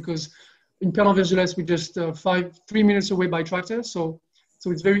for us, because in Pernod-Vergelès, we're just 3 minutes away by tractor. So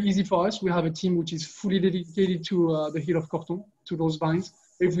it's very easy for us. We have a team which is fully dedicated to the hill of Corton, to those vines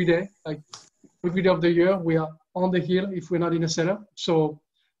every day. Like every day of the year, we are on the hill if we're not in a cellar. So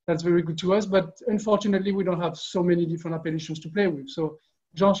that's very good to us. But unfortunately, we don't have so many different appellations to play with. So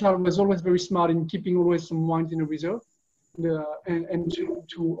Jean-Charles was always very smart in keeping always some wines in a reserve. And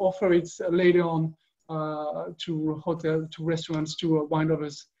to offer it later on to hotels, to restaurants, to wine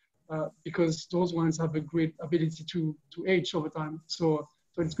lovers, because those wines have a great ability to age over time. So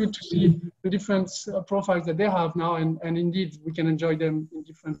it's good to see the different profiles that they have now, and indeed we can enjoy them in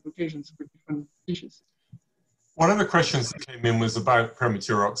different occasions with different dishes. One of the questions that came in was about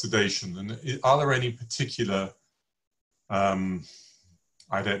premature oxidation, and are there any particular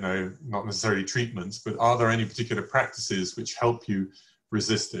I don't know, not necessarily treatments, but are there any particular practices which help you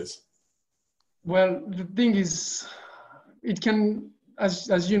resist it? Well, the thing is, it can,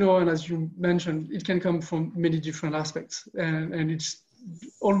 as you know, and as you mentioned, it can come from many different aspects, and it's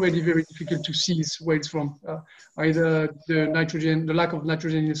already very difficult to seize where it's from. Either the nitrogen, the lack of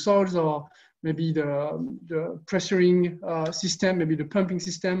nitrogen in the soils, or maybe the pressuring system, maybe the pumping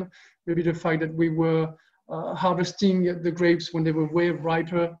system, maybe the fact that we were harvesting the grapes when they were way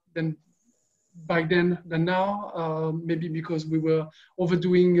riper than back then than now, maybe because we were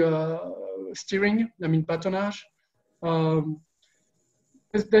overdoing steering, batonnage.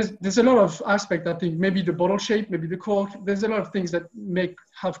 There's a lot of aspects, I think, maybe the bottle shape, maybe the cork. There's a lot of things that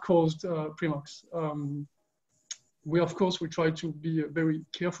have caused Primox. We try to be very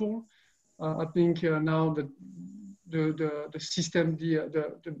careful. I think now that the system,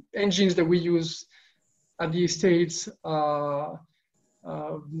 the engines that we use at the estates are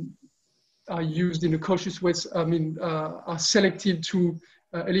are used in a cautious way. I mean, are selected to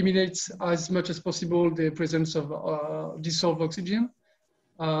eliminate as much as possible the presence of dissolved oxygen.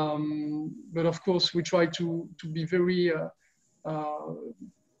 But of course, we try to be very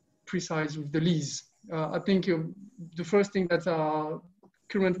precise with the lees. I think the first thing that our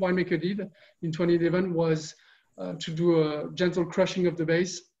current winemaker did in 2011 was to do a gentle crushing of the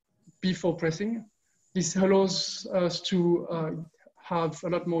base before pressing. This allows us to have a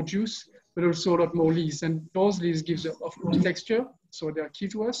lot more juice, but also a lot more lees. And those lees gives, of course, texture. So they are key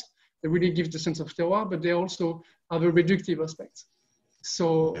to us. They really give the sense of terroir, but they also have a reductive aspect.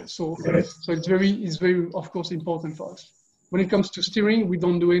 So it's very, of course, important for us. When it comes to steering, we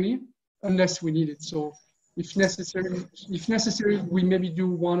don't do any unless we need it. So if necessary, we maybe do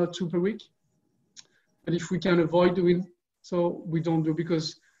 1 or 2 per week. But if we can avoid doing so, we don't do,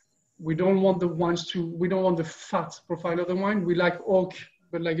 because we don't want we don't want the fat profile of the wine. We like oak,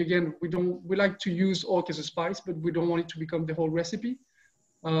 but like, again, we like to use oak as a spice, but we don't want it to become the whole recipe.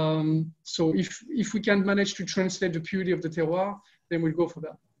 So if we can manage to translate the purity of the terroir, then we'll go for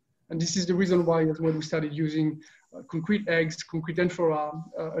that. And this is the reason why as well we started using concrete eggs, concrete amphora,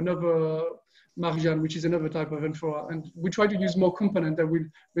 another marjan, which is another type of amphora. And we try to use more components that will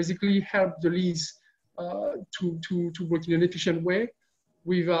basically help the lees to work in an efficient way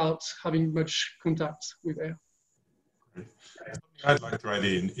without having much contact with air. Something I'd like to add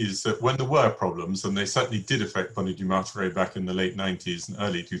in is that when there were problems, and they certainly did affect Bonnet du Marteret back in the late 90s and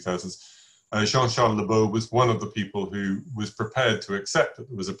early 2000s, Jean-Charles Lebeau was one of the people who was prepared to accept that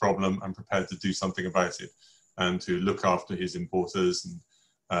there was a problem and prepared to do something about it, and to look after his importers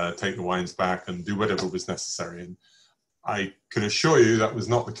and take the wines back and do whatever was necessary. And I can assure you that was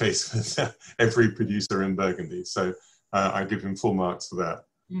not the case with every producer in Burgundy. So I give him full marks for that.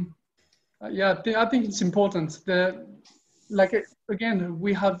 Yeah, I think it's important that, like, again,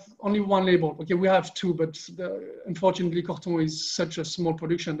 we have only one label. Okay, we have 2, but unfortunately, Corton is such a small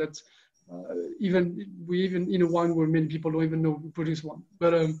production that even in a wine where many people don't even know we produce one.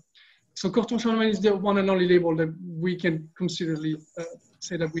 But so Corton Charlemagne is the one and only label that we can considerably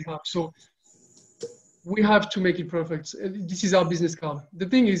say that we have. So we have to make it perfect. This is our business card. The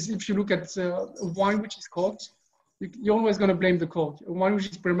thing is, if you look at a wine which is corked, you're always going to blame the cork. A wine which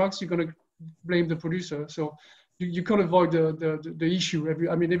is pre-marked, you're going to blame the producer. So you can't avoid the issue.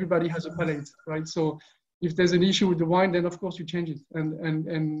 Everybody has a palate, right? So if there's an issue with the wine, then of course you change it.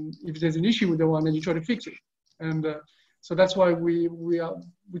 And if there's an issue with the wine, then you try to fix it. And so that's why we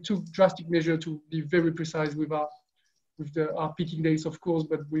took drastic measure to be very precise with our picking dates, of course,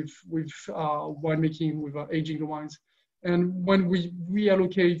 but with our winemaking, with our aging the wines. And when we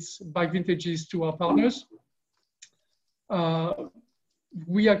reallocate back vintages to our partners,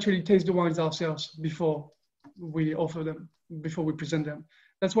 we actually taste the wines ourselves before we offer them, before we present them.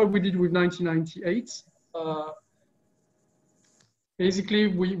 That's what we did with 1998. Basically,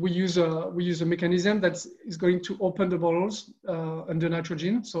 we use a mechanism that is going to open the bottles under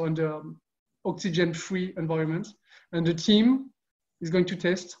nitrogen, so under oxygen-free environment. And the team is going to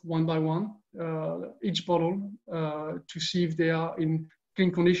test one by one each bottle to see if they are in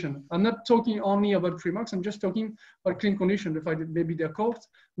clean condition. I'm not talking only about pre-marks, I'm just talking about clean condition, the fact that maybe they're corked,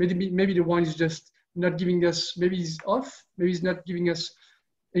 maybe the wine is just not giving us, maybe it's off, maybe it's not giving us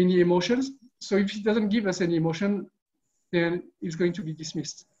any emotions. So if it doesn't give us any emotion, then it's going to be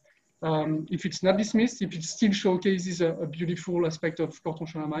dismissed. If it's not dismissed, if it still showcases a beautiful aspect of Corton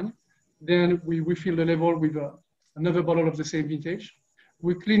Charlemagne, then we refill the level with another bottle of the same vintage.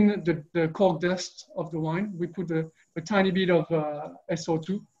 We clean the cork dust of the wine. We put a tiny bit of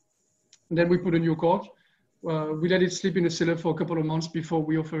SO2, and then we put a new cork. We let it sleep in the cellar for a couple of months before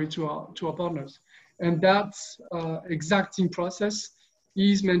we offer it to our partners. And that exacting process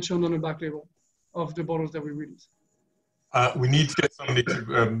is mentioned on the back label of the bottles that we release. We need to get somebody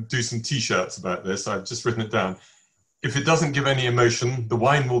to do some T-shirts about this. I've just written it down. If it doesn't give any emotion, the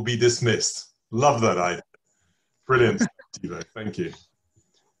wine will be dismissed. Love that idea. Brilliant, Thibaut. Thank you.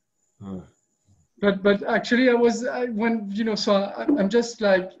 But actually, I'm just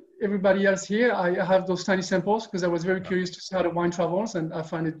like everybody else here. I have those tiny samples because I was very curious to see how the wine travels, and I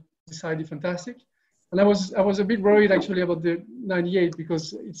find it decidedly fantastic. And I was a bit worried actually about the 98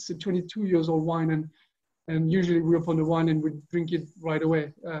 because it's a 22 years old wine, and usually we open the wine and we drink it right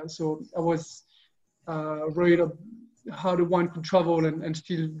away. So I was worried of how the wine could travel and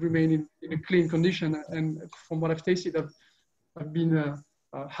still remain in a clean condition. And from what I've tasted, I've been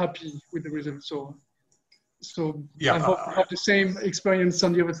happy with the result. So yeah, I hope to have the same experience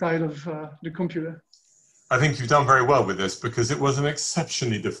on the other side of the computer. I think you've done very well with this because it was an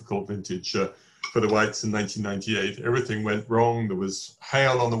exceptionally difficult vintage. for the whites in 1998. Everything went wrong. There was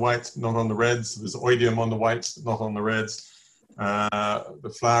hail on the whites, but not on the reds. There was oidium on the whites, but not on the reds.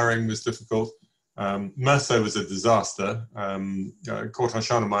 The flowering was difficult. Meursault was a disaster.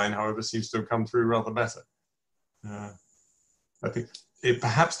 Courtin-Charlemagne, however, seems to have come through rather better. I think it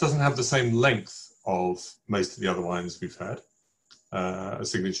perhaps doesn't have the same length of most of the other wines we've had. A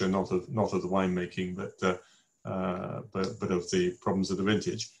signature not of the winemaking, but of the problems of the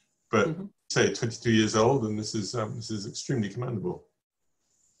vintage. But say 22 years old, and this is extremely commendable.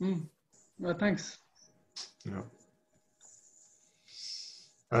 Well, thanks. Yeah.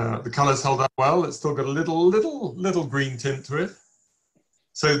 The colours held up well. It's still got a little green tint to it.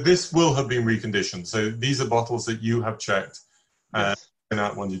 So this will have been reconditioned. So these are bottles that you have checked, Yes. and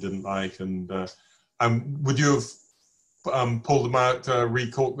out one you didn't like, and would you have pulled them out,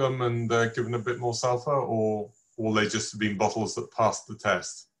 recorked them, and given a bit more sulphur, or they just have been bottles that passed the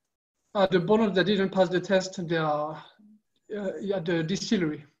test? The bottles that didn't pass the test, they are at the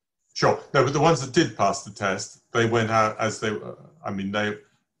distillery. Sure. No, but the ones that did pass the test, they went out as they.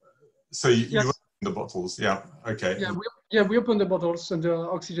 So you opened the bottles, yeah. Okay. Yeah, we open the bottles under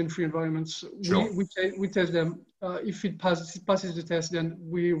oxygen-free environments. Sure. We test them. If it passes the test, then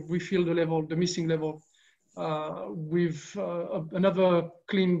we refill the level, the missing level, with another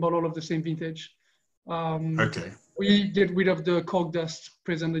clean bottle of the same vintage. Okay. We get rid of the cork dust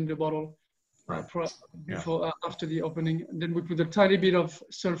present in the bottle Right. after the opening. And then we put a tiny bit of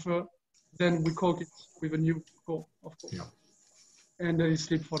sulfur. Then we cork it with a new cork, of course. Yeah. And then it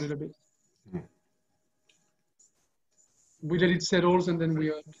sleeps for a little bit. We let it settle, and then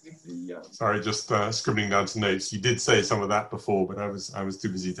we Sorry, just scribbling down some notes. You did say some of that before, but I was too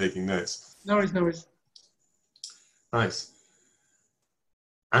busy taking notes. No worries. Nice.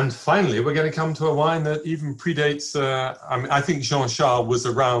 And finally, we're going to come to a wine that even predates. I think Jean-Charles was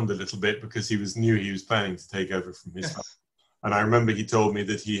around a little bit because he knew he was planning to take over from his father. And I remember he told me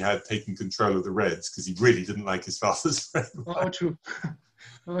that he had taken control of the reds because he really didn't like his father's red wine. Oh, true.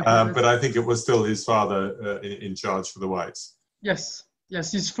 But I think it was still his father in charge for the whites. Yes.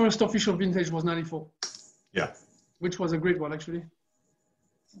 His first official vintage was 94. Yeah. Which was a great one, actually.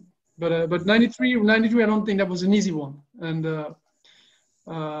 But 93, I don't think that was an easy one. And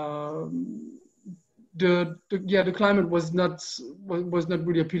the climate was not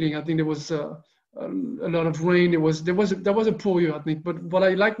really appealing. I think there was a lot of rain. There was a poor year, I think. But what I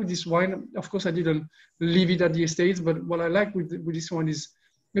like with this wine, of course, I didn't leave it at the estates. But what I like with this one is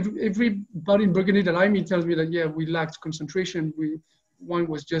everybody in Burgundy that I meet tells me that we lacked concentration. Wine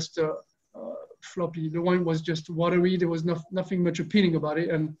was just floppy. The wine was just watery. There was nothing much appealing about it.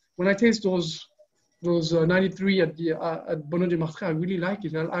 And when I taste those 93 at Bonneau des Martrets, I really like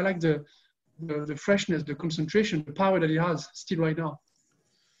it. I like the freshness, the concentration, the power that it has still right now.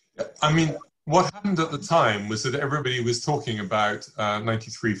 I mean, what happened at the time was that everybody was talking about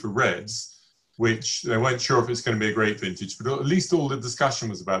 93 for reds, which they weren't sure if it's going to be a great vintage, but at least all the discussion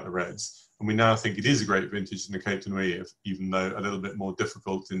was about the reds. And we now think it is a great vintage in the Côte de Nuits, even though a little bit more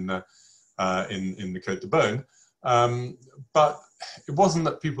difficult in the Côte de Beaune. But it wasn't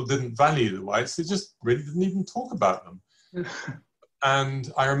that people didn't value the whites, they just really didn't even talk about them.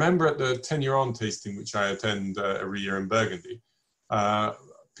 And I remember at the 10-year-on tasting, which I attend every year in Burgundy,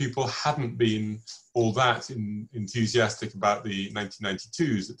 people hadn't been all that enthusiastic about the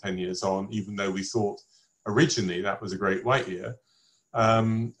 1992s at 10 years on, even though we thought originally that was a great white year.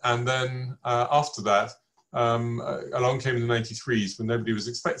 And then after that, along came the 93s when nobody was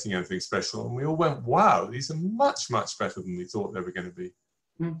expecting anything special. And we all went, wow, these are much, much better than we thought they were going to be.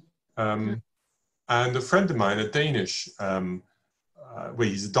 And a friend of mine, a Danish, well,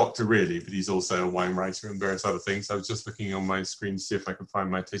 he's a doctor really, but he's also a wine writer and various other things. I was just looking on my screen to see if I could find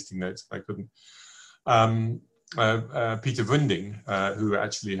my tasting notes, but I couldn't. Peter Wunding, who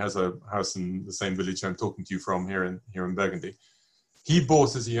actually has a house in the same village I'm talking to you from here in Burgundy. He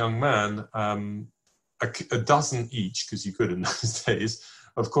bought as a young man a dozen each, because you could in those days,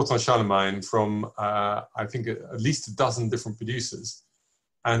 of Courtin-Charlemagne from I think at least a dozen different producers.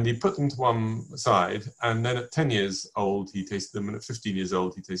 And he put them to one side, and then at 10 years old, he tasted them, and at 15 years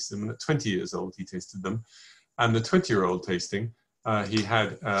old, he tasted them, and at 20 years old, he tasted them. And the 20-year-old tasting, he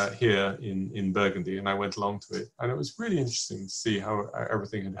had here in Burgundy, and I went along to it. And it was really interesting to see how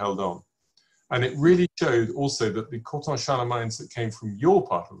everything had held on. And it really showed also that the Courtin-Charlemagnes that came from your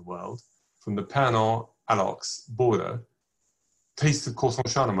part of the world, from the Panon, Alox border, tasted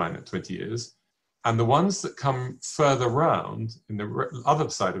Courtin-Charlemagne at 20 years. And the ones that come further round in the other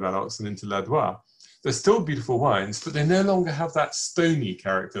side of Alox and into Ladois, they're still beautiful wines, but they no longer have that stony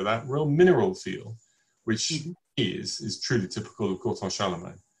character, that real mineral feel, which is truly typical of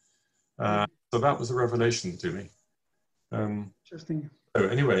Courtin-Charlemagne. So that was a revelation to me. Interesting. So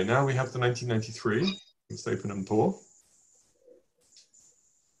anyway, now we have the 1993. Let's open and pour.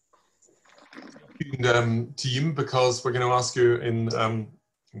 And, team, because we're going to ask you in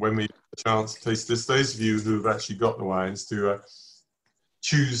when we get a chance to taste this, those of you who've actually got the wines, to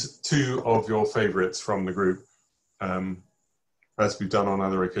choose two of your favorites from the group, as we've done on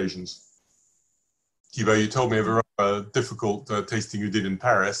other occasions. Thibaut, you told me of a rather difficult tasting you did in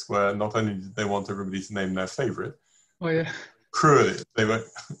Paris, where not only did they want everybody to name their favorite, oh yeah, they were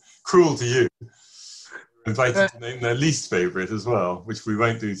cruel to you, invited to name their least favorite as well, which we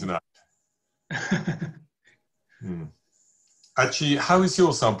won't do tonight. Actually, how is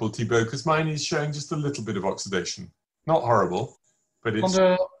your sample, Thibaut? Because mine is showing just a little bit of oxidation. Not horrible, but it's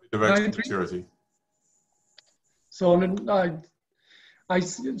a bit of extra maturity. So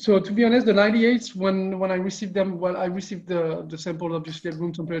so to be honest, the 98s, when I received them, well, I received the sample obviously at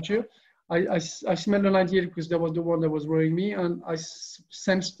room temperature. I smelled the 98 because that was the one that was worrying me, and I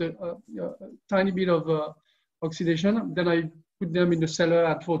sensed a tiny bit of oxidation. Then I put them in the cellar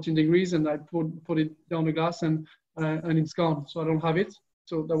at 14 degrees, and I put it down the glass, and it's gone. So I don't have it.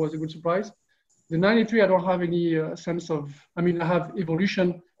 So that was a good surprise. The 93, I don't have any sense of. I mean, I have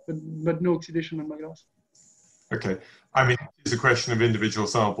evolution, but no oxidation in my glass. Okay. I mean, it's a question of individual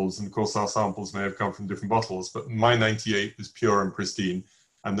samples, and of course our samples may have come from different bottles, but my 98 was pure and pristine,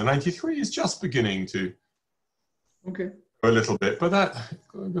 and the 93 is just beginning to go a little bit, but that,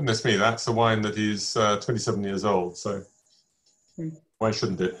 goodness me, that's a wine that is 27 years old, so why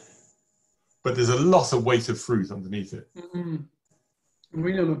shouldn't it? But there's a lot of weight of fruit underneath it. I'm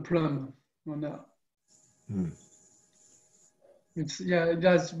really on a plum on that.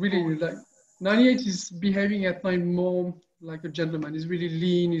 That's really like 98 is behaving at night more like a gentleman. He's really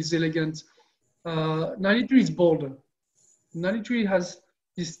lean, he's elegant. 93 is bolder. 93 has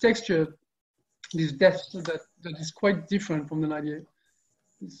this texture, this depth that is quite different from the 98.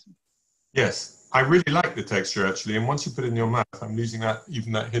 Yes, I really like the texture actually, and once you put it in your mouth, I'm losing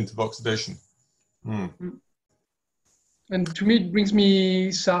even that hint of oxidation. And to me, it brings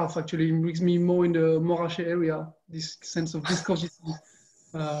me south actually. It brings me more in the Morachet area, this sense of viscosity.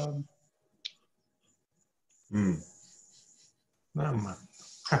 I'm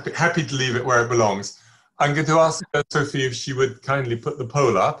happy to leave it where it belongs. I'm going to ask Sophie if she would kindly put the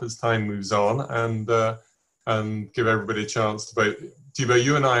poll up as time moves on, and give everybody a chance to vote. Thibaut,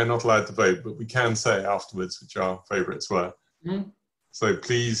 you and I are not allowed to vote, but we can say afterwards which our favourites were. So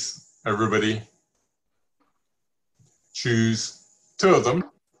please, everybody, choose two of them.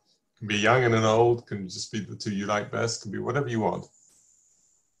 Can be young and an old, can just be the two you like best, can be whatever you want.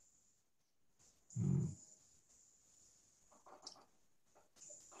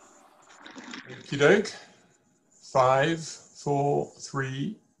 Okie doke. 5, 4,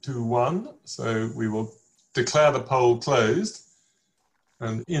 3, 2, 1. So we will declare the poll closed,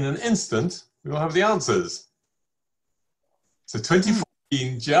 and in an instant we will have the answers. So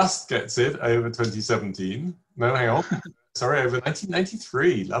 2014 just gets it over 2017. No, hang on. Sorry, over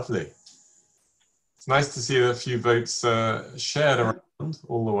 1993. Lovely. It's nice to see a few votes shared around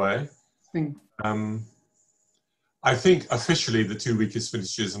all the way. I think officially the two weakest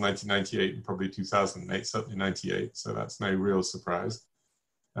finishes are 1998 and probably 2008, certainly 98, so that's no real surprise.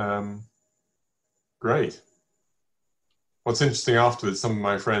 Great. What's interesting afterwards, some of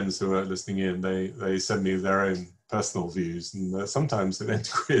my friends who are listening in, they send me their own personal views, and sometimes they don't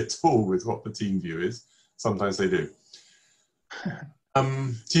agree at all with what the team view is. Sometimes they do.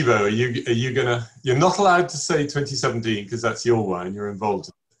 Thibaut, are you gonna, you're not allowed to say 2017 because that's your wine, you're involved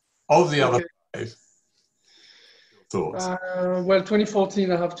in it. Of the other 5, thoughts? Well,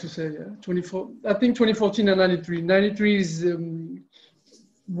 2014, I have to say, yeah. I think 2014 and 93. 93 is,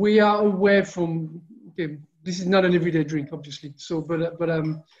 we are away from, okay, this is not an everyday drink, obviously. So, but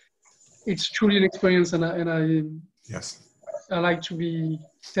it's truly an experience, and I like to be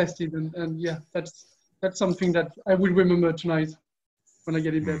tested, and yeah, that's something that I will remember tonight when I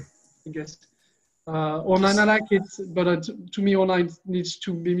get in bed, I guess. 09, I like it, but to me, 09 needs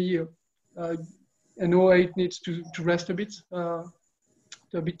to maybe, and 08 needs to rest a bit. They're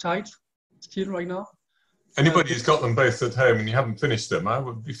a bit tight still right now. Anybody who's got them both at home and you haven't finished them, I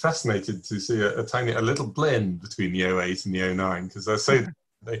would be fascinated to see a little blend between the 08 and the 09, because I say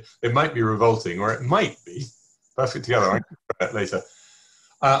they might be revolting, or it might be perfect together. I can try that later.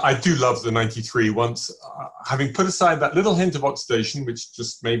 I do love the 93 once, having put aside that little hint of oxidation, which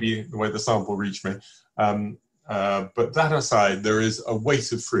just maybe the way the sample reached me. But that aside, there is a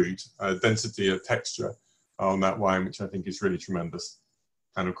weight of fruit, density of texture on that wine, which I think is really tremendous.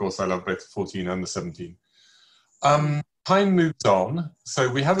 And of course, I love both the 14 and the 17. time moves on, so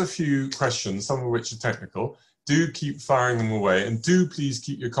we have a few questions, some of which are technical. Do keep firing them away, and do please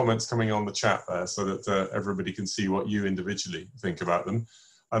keep your comments coming on the chat there so that everybody can see what you individually think about them.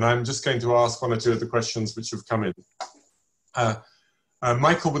 And I'm just going to ask one or two of the questions which have come in.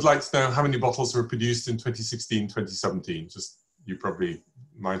 Michael would like to know how many bottles were produced in 2016, 2017. Just, you probably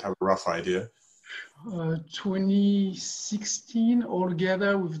might have a rough idea. 2016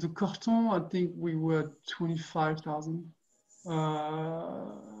 altogether with the Corton, I think we were 25,000.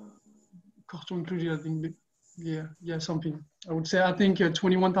 Corton included, I think, yeah, something. I would say, I think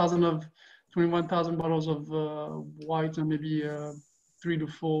 21,000 bottles of white and maybe 3 to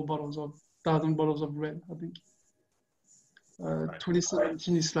 4 bottles of 1,000 bottles of red, I think.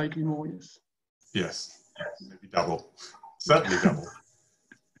 2017 is slightly more, yes. Yes, maybe double, certainly double.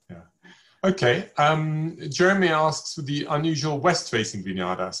 Yeah. Okay, Jeremy asks, with the unusual west-facing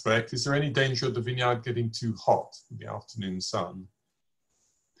vineyard aspect, is there any danger of the vineyard getting too hot in the afternoon sun?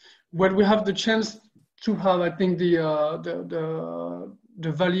 Well, we have the chance to have, I think, the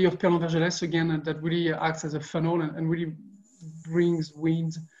valley of Perlon Vergelès again, that really acts as a funnel and really brings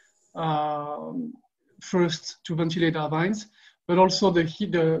wind first to ventilate our vines, but also the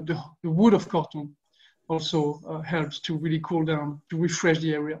wood of Corton also helps to really cool down, to refresh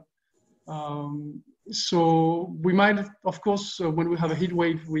the area. So we might, of course, when we have a heat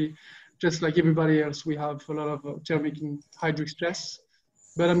wave, we, just like everybody else, we have a lot of thermic and hydric stress,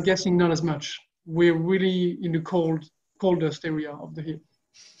 but I'm guessing not as much. We're really in the coldest area of the hill.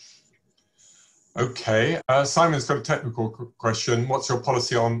 Okay, Simon's got a technical question. What's your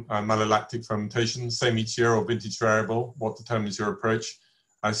policy on malolactic fermentation? Same each year or vintage variable? What determines your approach?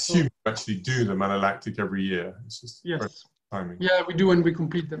 I assume you actually do the malolactic every year. It's just yes. Timing. Yeah, we do when we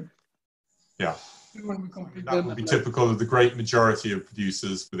complete them. Yeah. When we complete that them. would be typical of the great majority of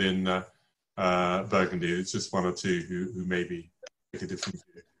producers within Burgundy. It's just one or two who maybe make a different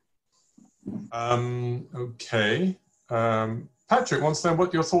view. Okay. Patrick wants to know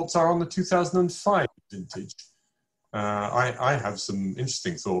what your thoughts are on the 2005 vintage. I have some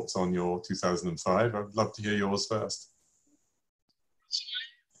interesting thoughts on your 2005. I'd love to hear yours first.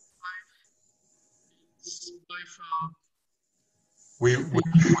 We're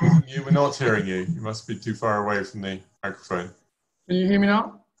not hearing you. You must be too far away from the microphone. Can you hear me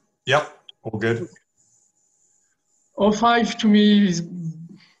now? Yep, all good. 05 to me is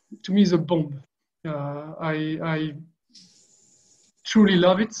a bomb. I truly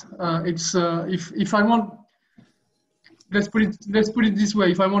love it. It's if I want, let's put it this way.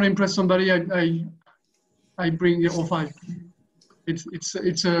 If I want to impress somebody, I bring the 05.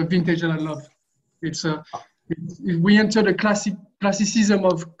 It's a vintage that I love. We enter the classicism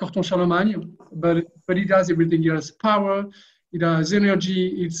of Corton Charlemagne, but it has everything. It has power, it has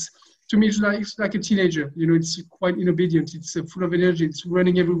energy. To me, it's like a teenager. You know, it's quite inobedient. It's full of energy. It's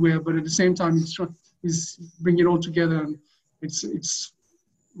running everywhere, but at the same time, it's bringing it all together. And it's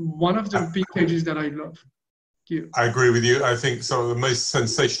one of the vintages that I love. Yeah. I agree with you. I think some of the most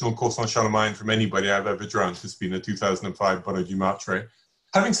sensational Corton Charlemagne from anybody I've ever drunk has been a 2005 Bonnet du Martret.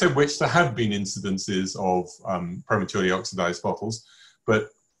 Having said which, there have been incidences of prematurely oxidized bottles, but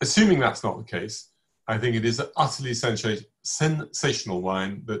assuming that's not the case, I think it is an utterly sensational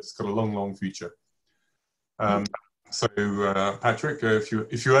wine that's got a long, long future. So, Patrick, if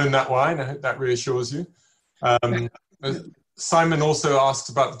you own that wine, I hope that reassures you. Simon also asks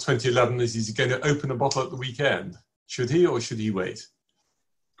about the 2011. Is he going to open a bottle at the weekend? Should he or should he wait?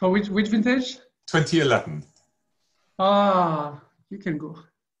 For which vintage? 2011. You can go.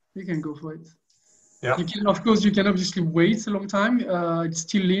 You can go for it. Yeah. You can, of course, you can obviously wait a long time. It's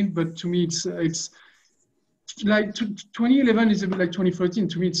still lean, but to me, it's like 2011 is a bit like 2013.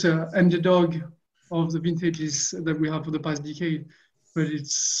 To me, it's an underdog of the vintages that we have for the past decade. But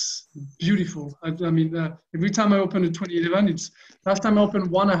it's beautiful. I mean, every time I open a 2011, last time I opened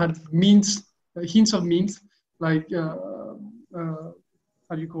one, I had hints of mint, like how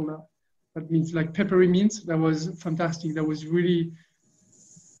do you call that? That means like peppery mint. That was fantastic. That was really,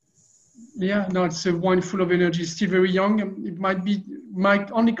 yeah. No, it's a wine full of energy. It's still very young. It might be. My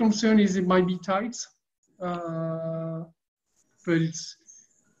only concern is it might be tight, but it's.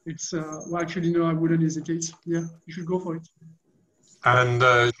 Well, actually, no, I wouldn't hesitate. Yeah, you should go for it. And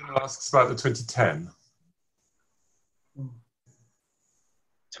Joel asks about the 2010.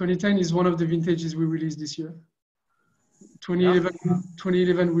 2010 is one of the vintages we released this year.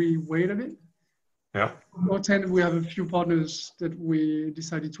 2011 we wait a bit. Yeah. 2010 we have a few partners that we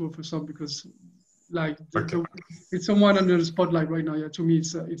decided to offer some because, like, it's someone under the spotlight right now. Yeah, to me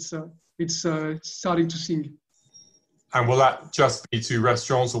it's starting to sing. And will that just be to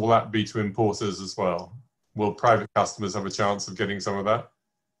restaurants, or will that be to importers as well? will private customers have a chance of getting some of that?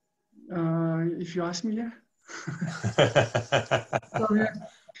 If you ask me, yeah.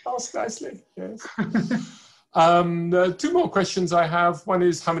 Ask nicely, yes. Two more questions I have. One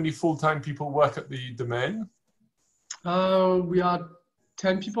is, how many full-time people work at the domain? We are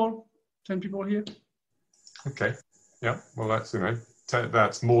 10 people here. Okay, yeah, well, that's,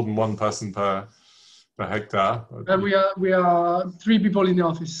 that's more than one person per hectare. We are 3 people in the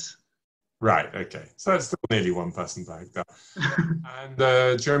office. Right, okay. So that's still nearly one person per hectare.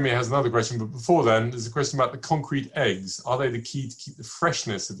 And Jeremy has another question, but before then, there's a question about the concrete eggs. Are they the key to keep the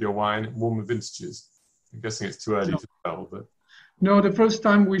freshness of your wine in warmer vintages? I'm guessing it's too early to tell, but... No, the first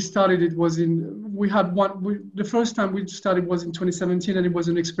time we started it was the first time we started was in 2017, and it was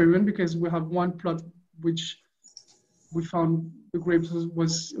an experiment because we have one plot which we found the grapes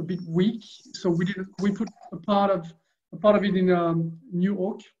was a bit weak. So we put a part of it in new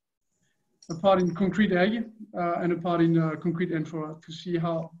oak, a part in concrete egg, and a part in concrete amphora to see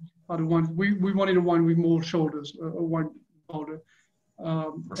how the wine. We wanted a wine with more shoulders, a wine powder.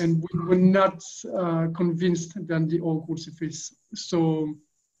 And we were not convinced that the oak would suffice. So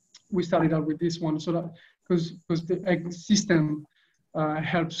we started out with this one, so that because the egg system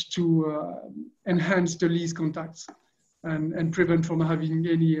helps to enhance the least contacts and prevent from having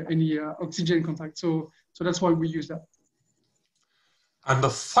any oxygen contact. So that's why we use that. And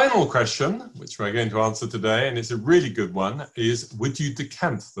the final question, which we're going to answer today, and it's a really good one, is: would you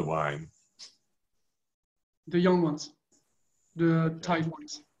decant the wine? The young ones. The tight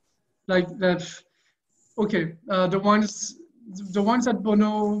ones, like that. Okay, the ones at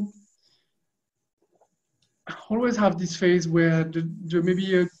Bonneau always have this phase where the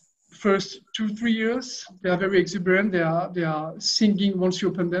maybe first 2-3 years they are very exuberant. They are singing once you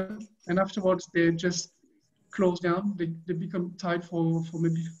open them, and afterwards they just close down. They become tight for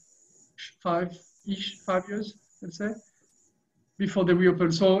maybe 5 years, let's say, before they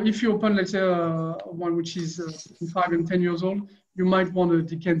reopen. So if you open, let's say, one which is 5 and 10 years old, you might want to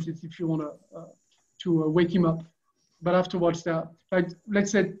decant it if you want to wake him up. But afterwards, like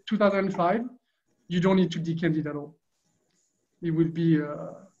let's say 2005, you don't need to decant it at all. It will be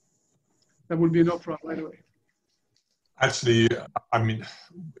that will be an opera right away. Actually, I mean,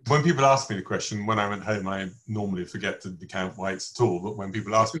 when people ask me the question, when I'm at home, I normally forget to decant whites at all. But when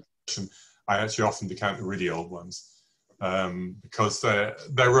people ask me the question, I actually often decant the really old ones. Because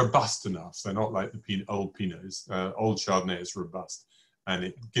they're robust enough. They're not like the old Pinots. Old Chardonnay is robust, and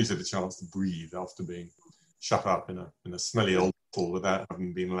it gives it a chance to breathe after being shut up in a smelly old bottle without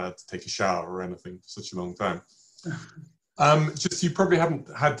having been allowed to take a shower or anything for such a long time. Just, you probably haven't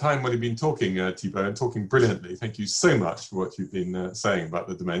had time when you've been talking, Thibaut, and talking brilliantly. Thank you so much for what you've been saying about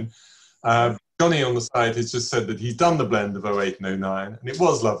the domain. Johnny on the side has just said that he's done the blend of 08 and 09, and it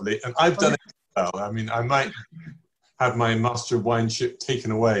was lovely, and I've done it as well. I mean, I might have my Master of Wineship taken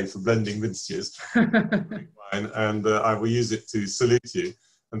away for blending vintages, and I will use it to salute you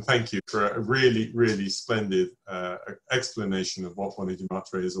and thank you for a really, really splendid explanation of what Bonnet du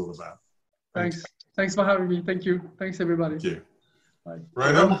Martret is all about. Thanks. Thanks for having me. Thank you. Thanks, everybody. Thank you. Bye.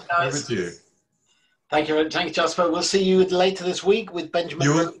 Ronan, over to you. Thank you, Jasper. We'll see you later this week with Benjamin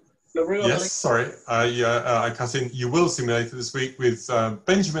Leroux. Yes, sorry. I cut in. You will see me later this week with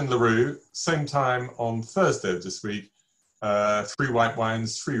Benjamin Leroux, same time on Thursday of this week. 3 white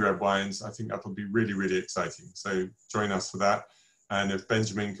wines, 3 red wines. I think that will be really, really exciting. So join us for that. And if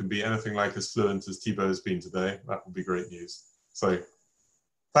Benjamin can be anything like as fluent as Thibaut has been today, that will be great news. So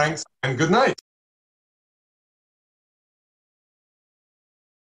thanks and good night.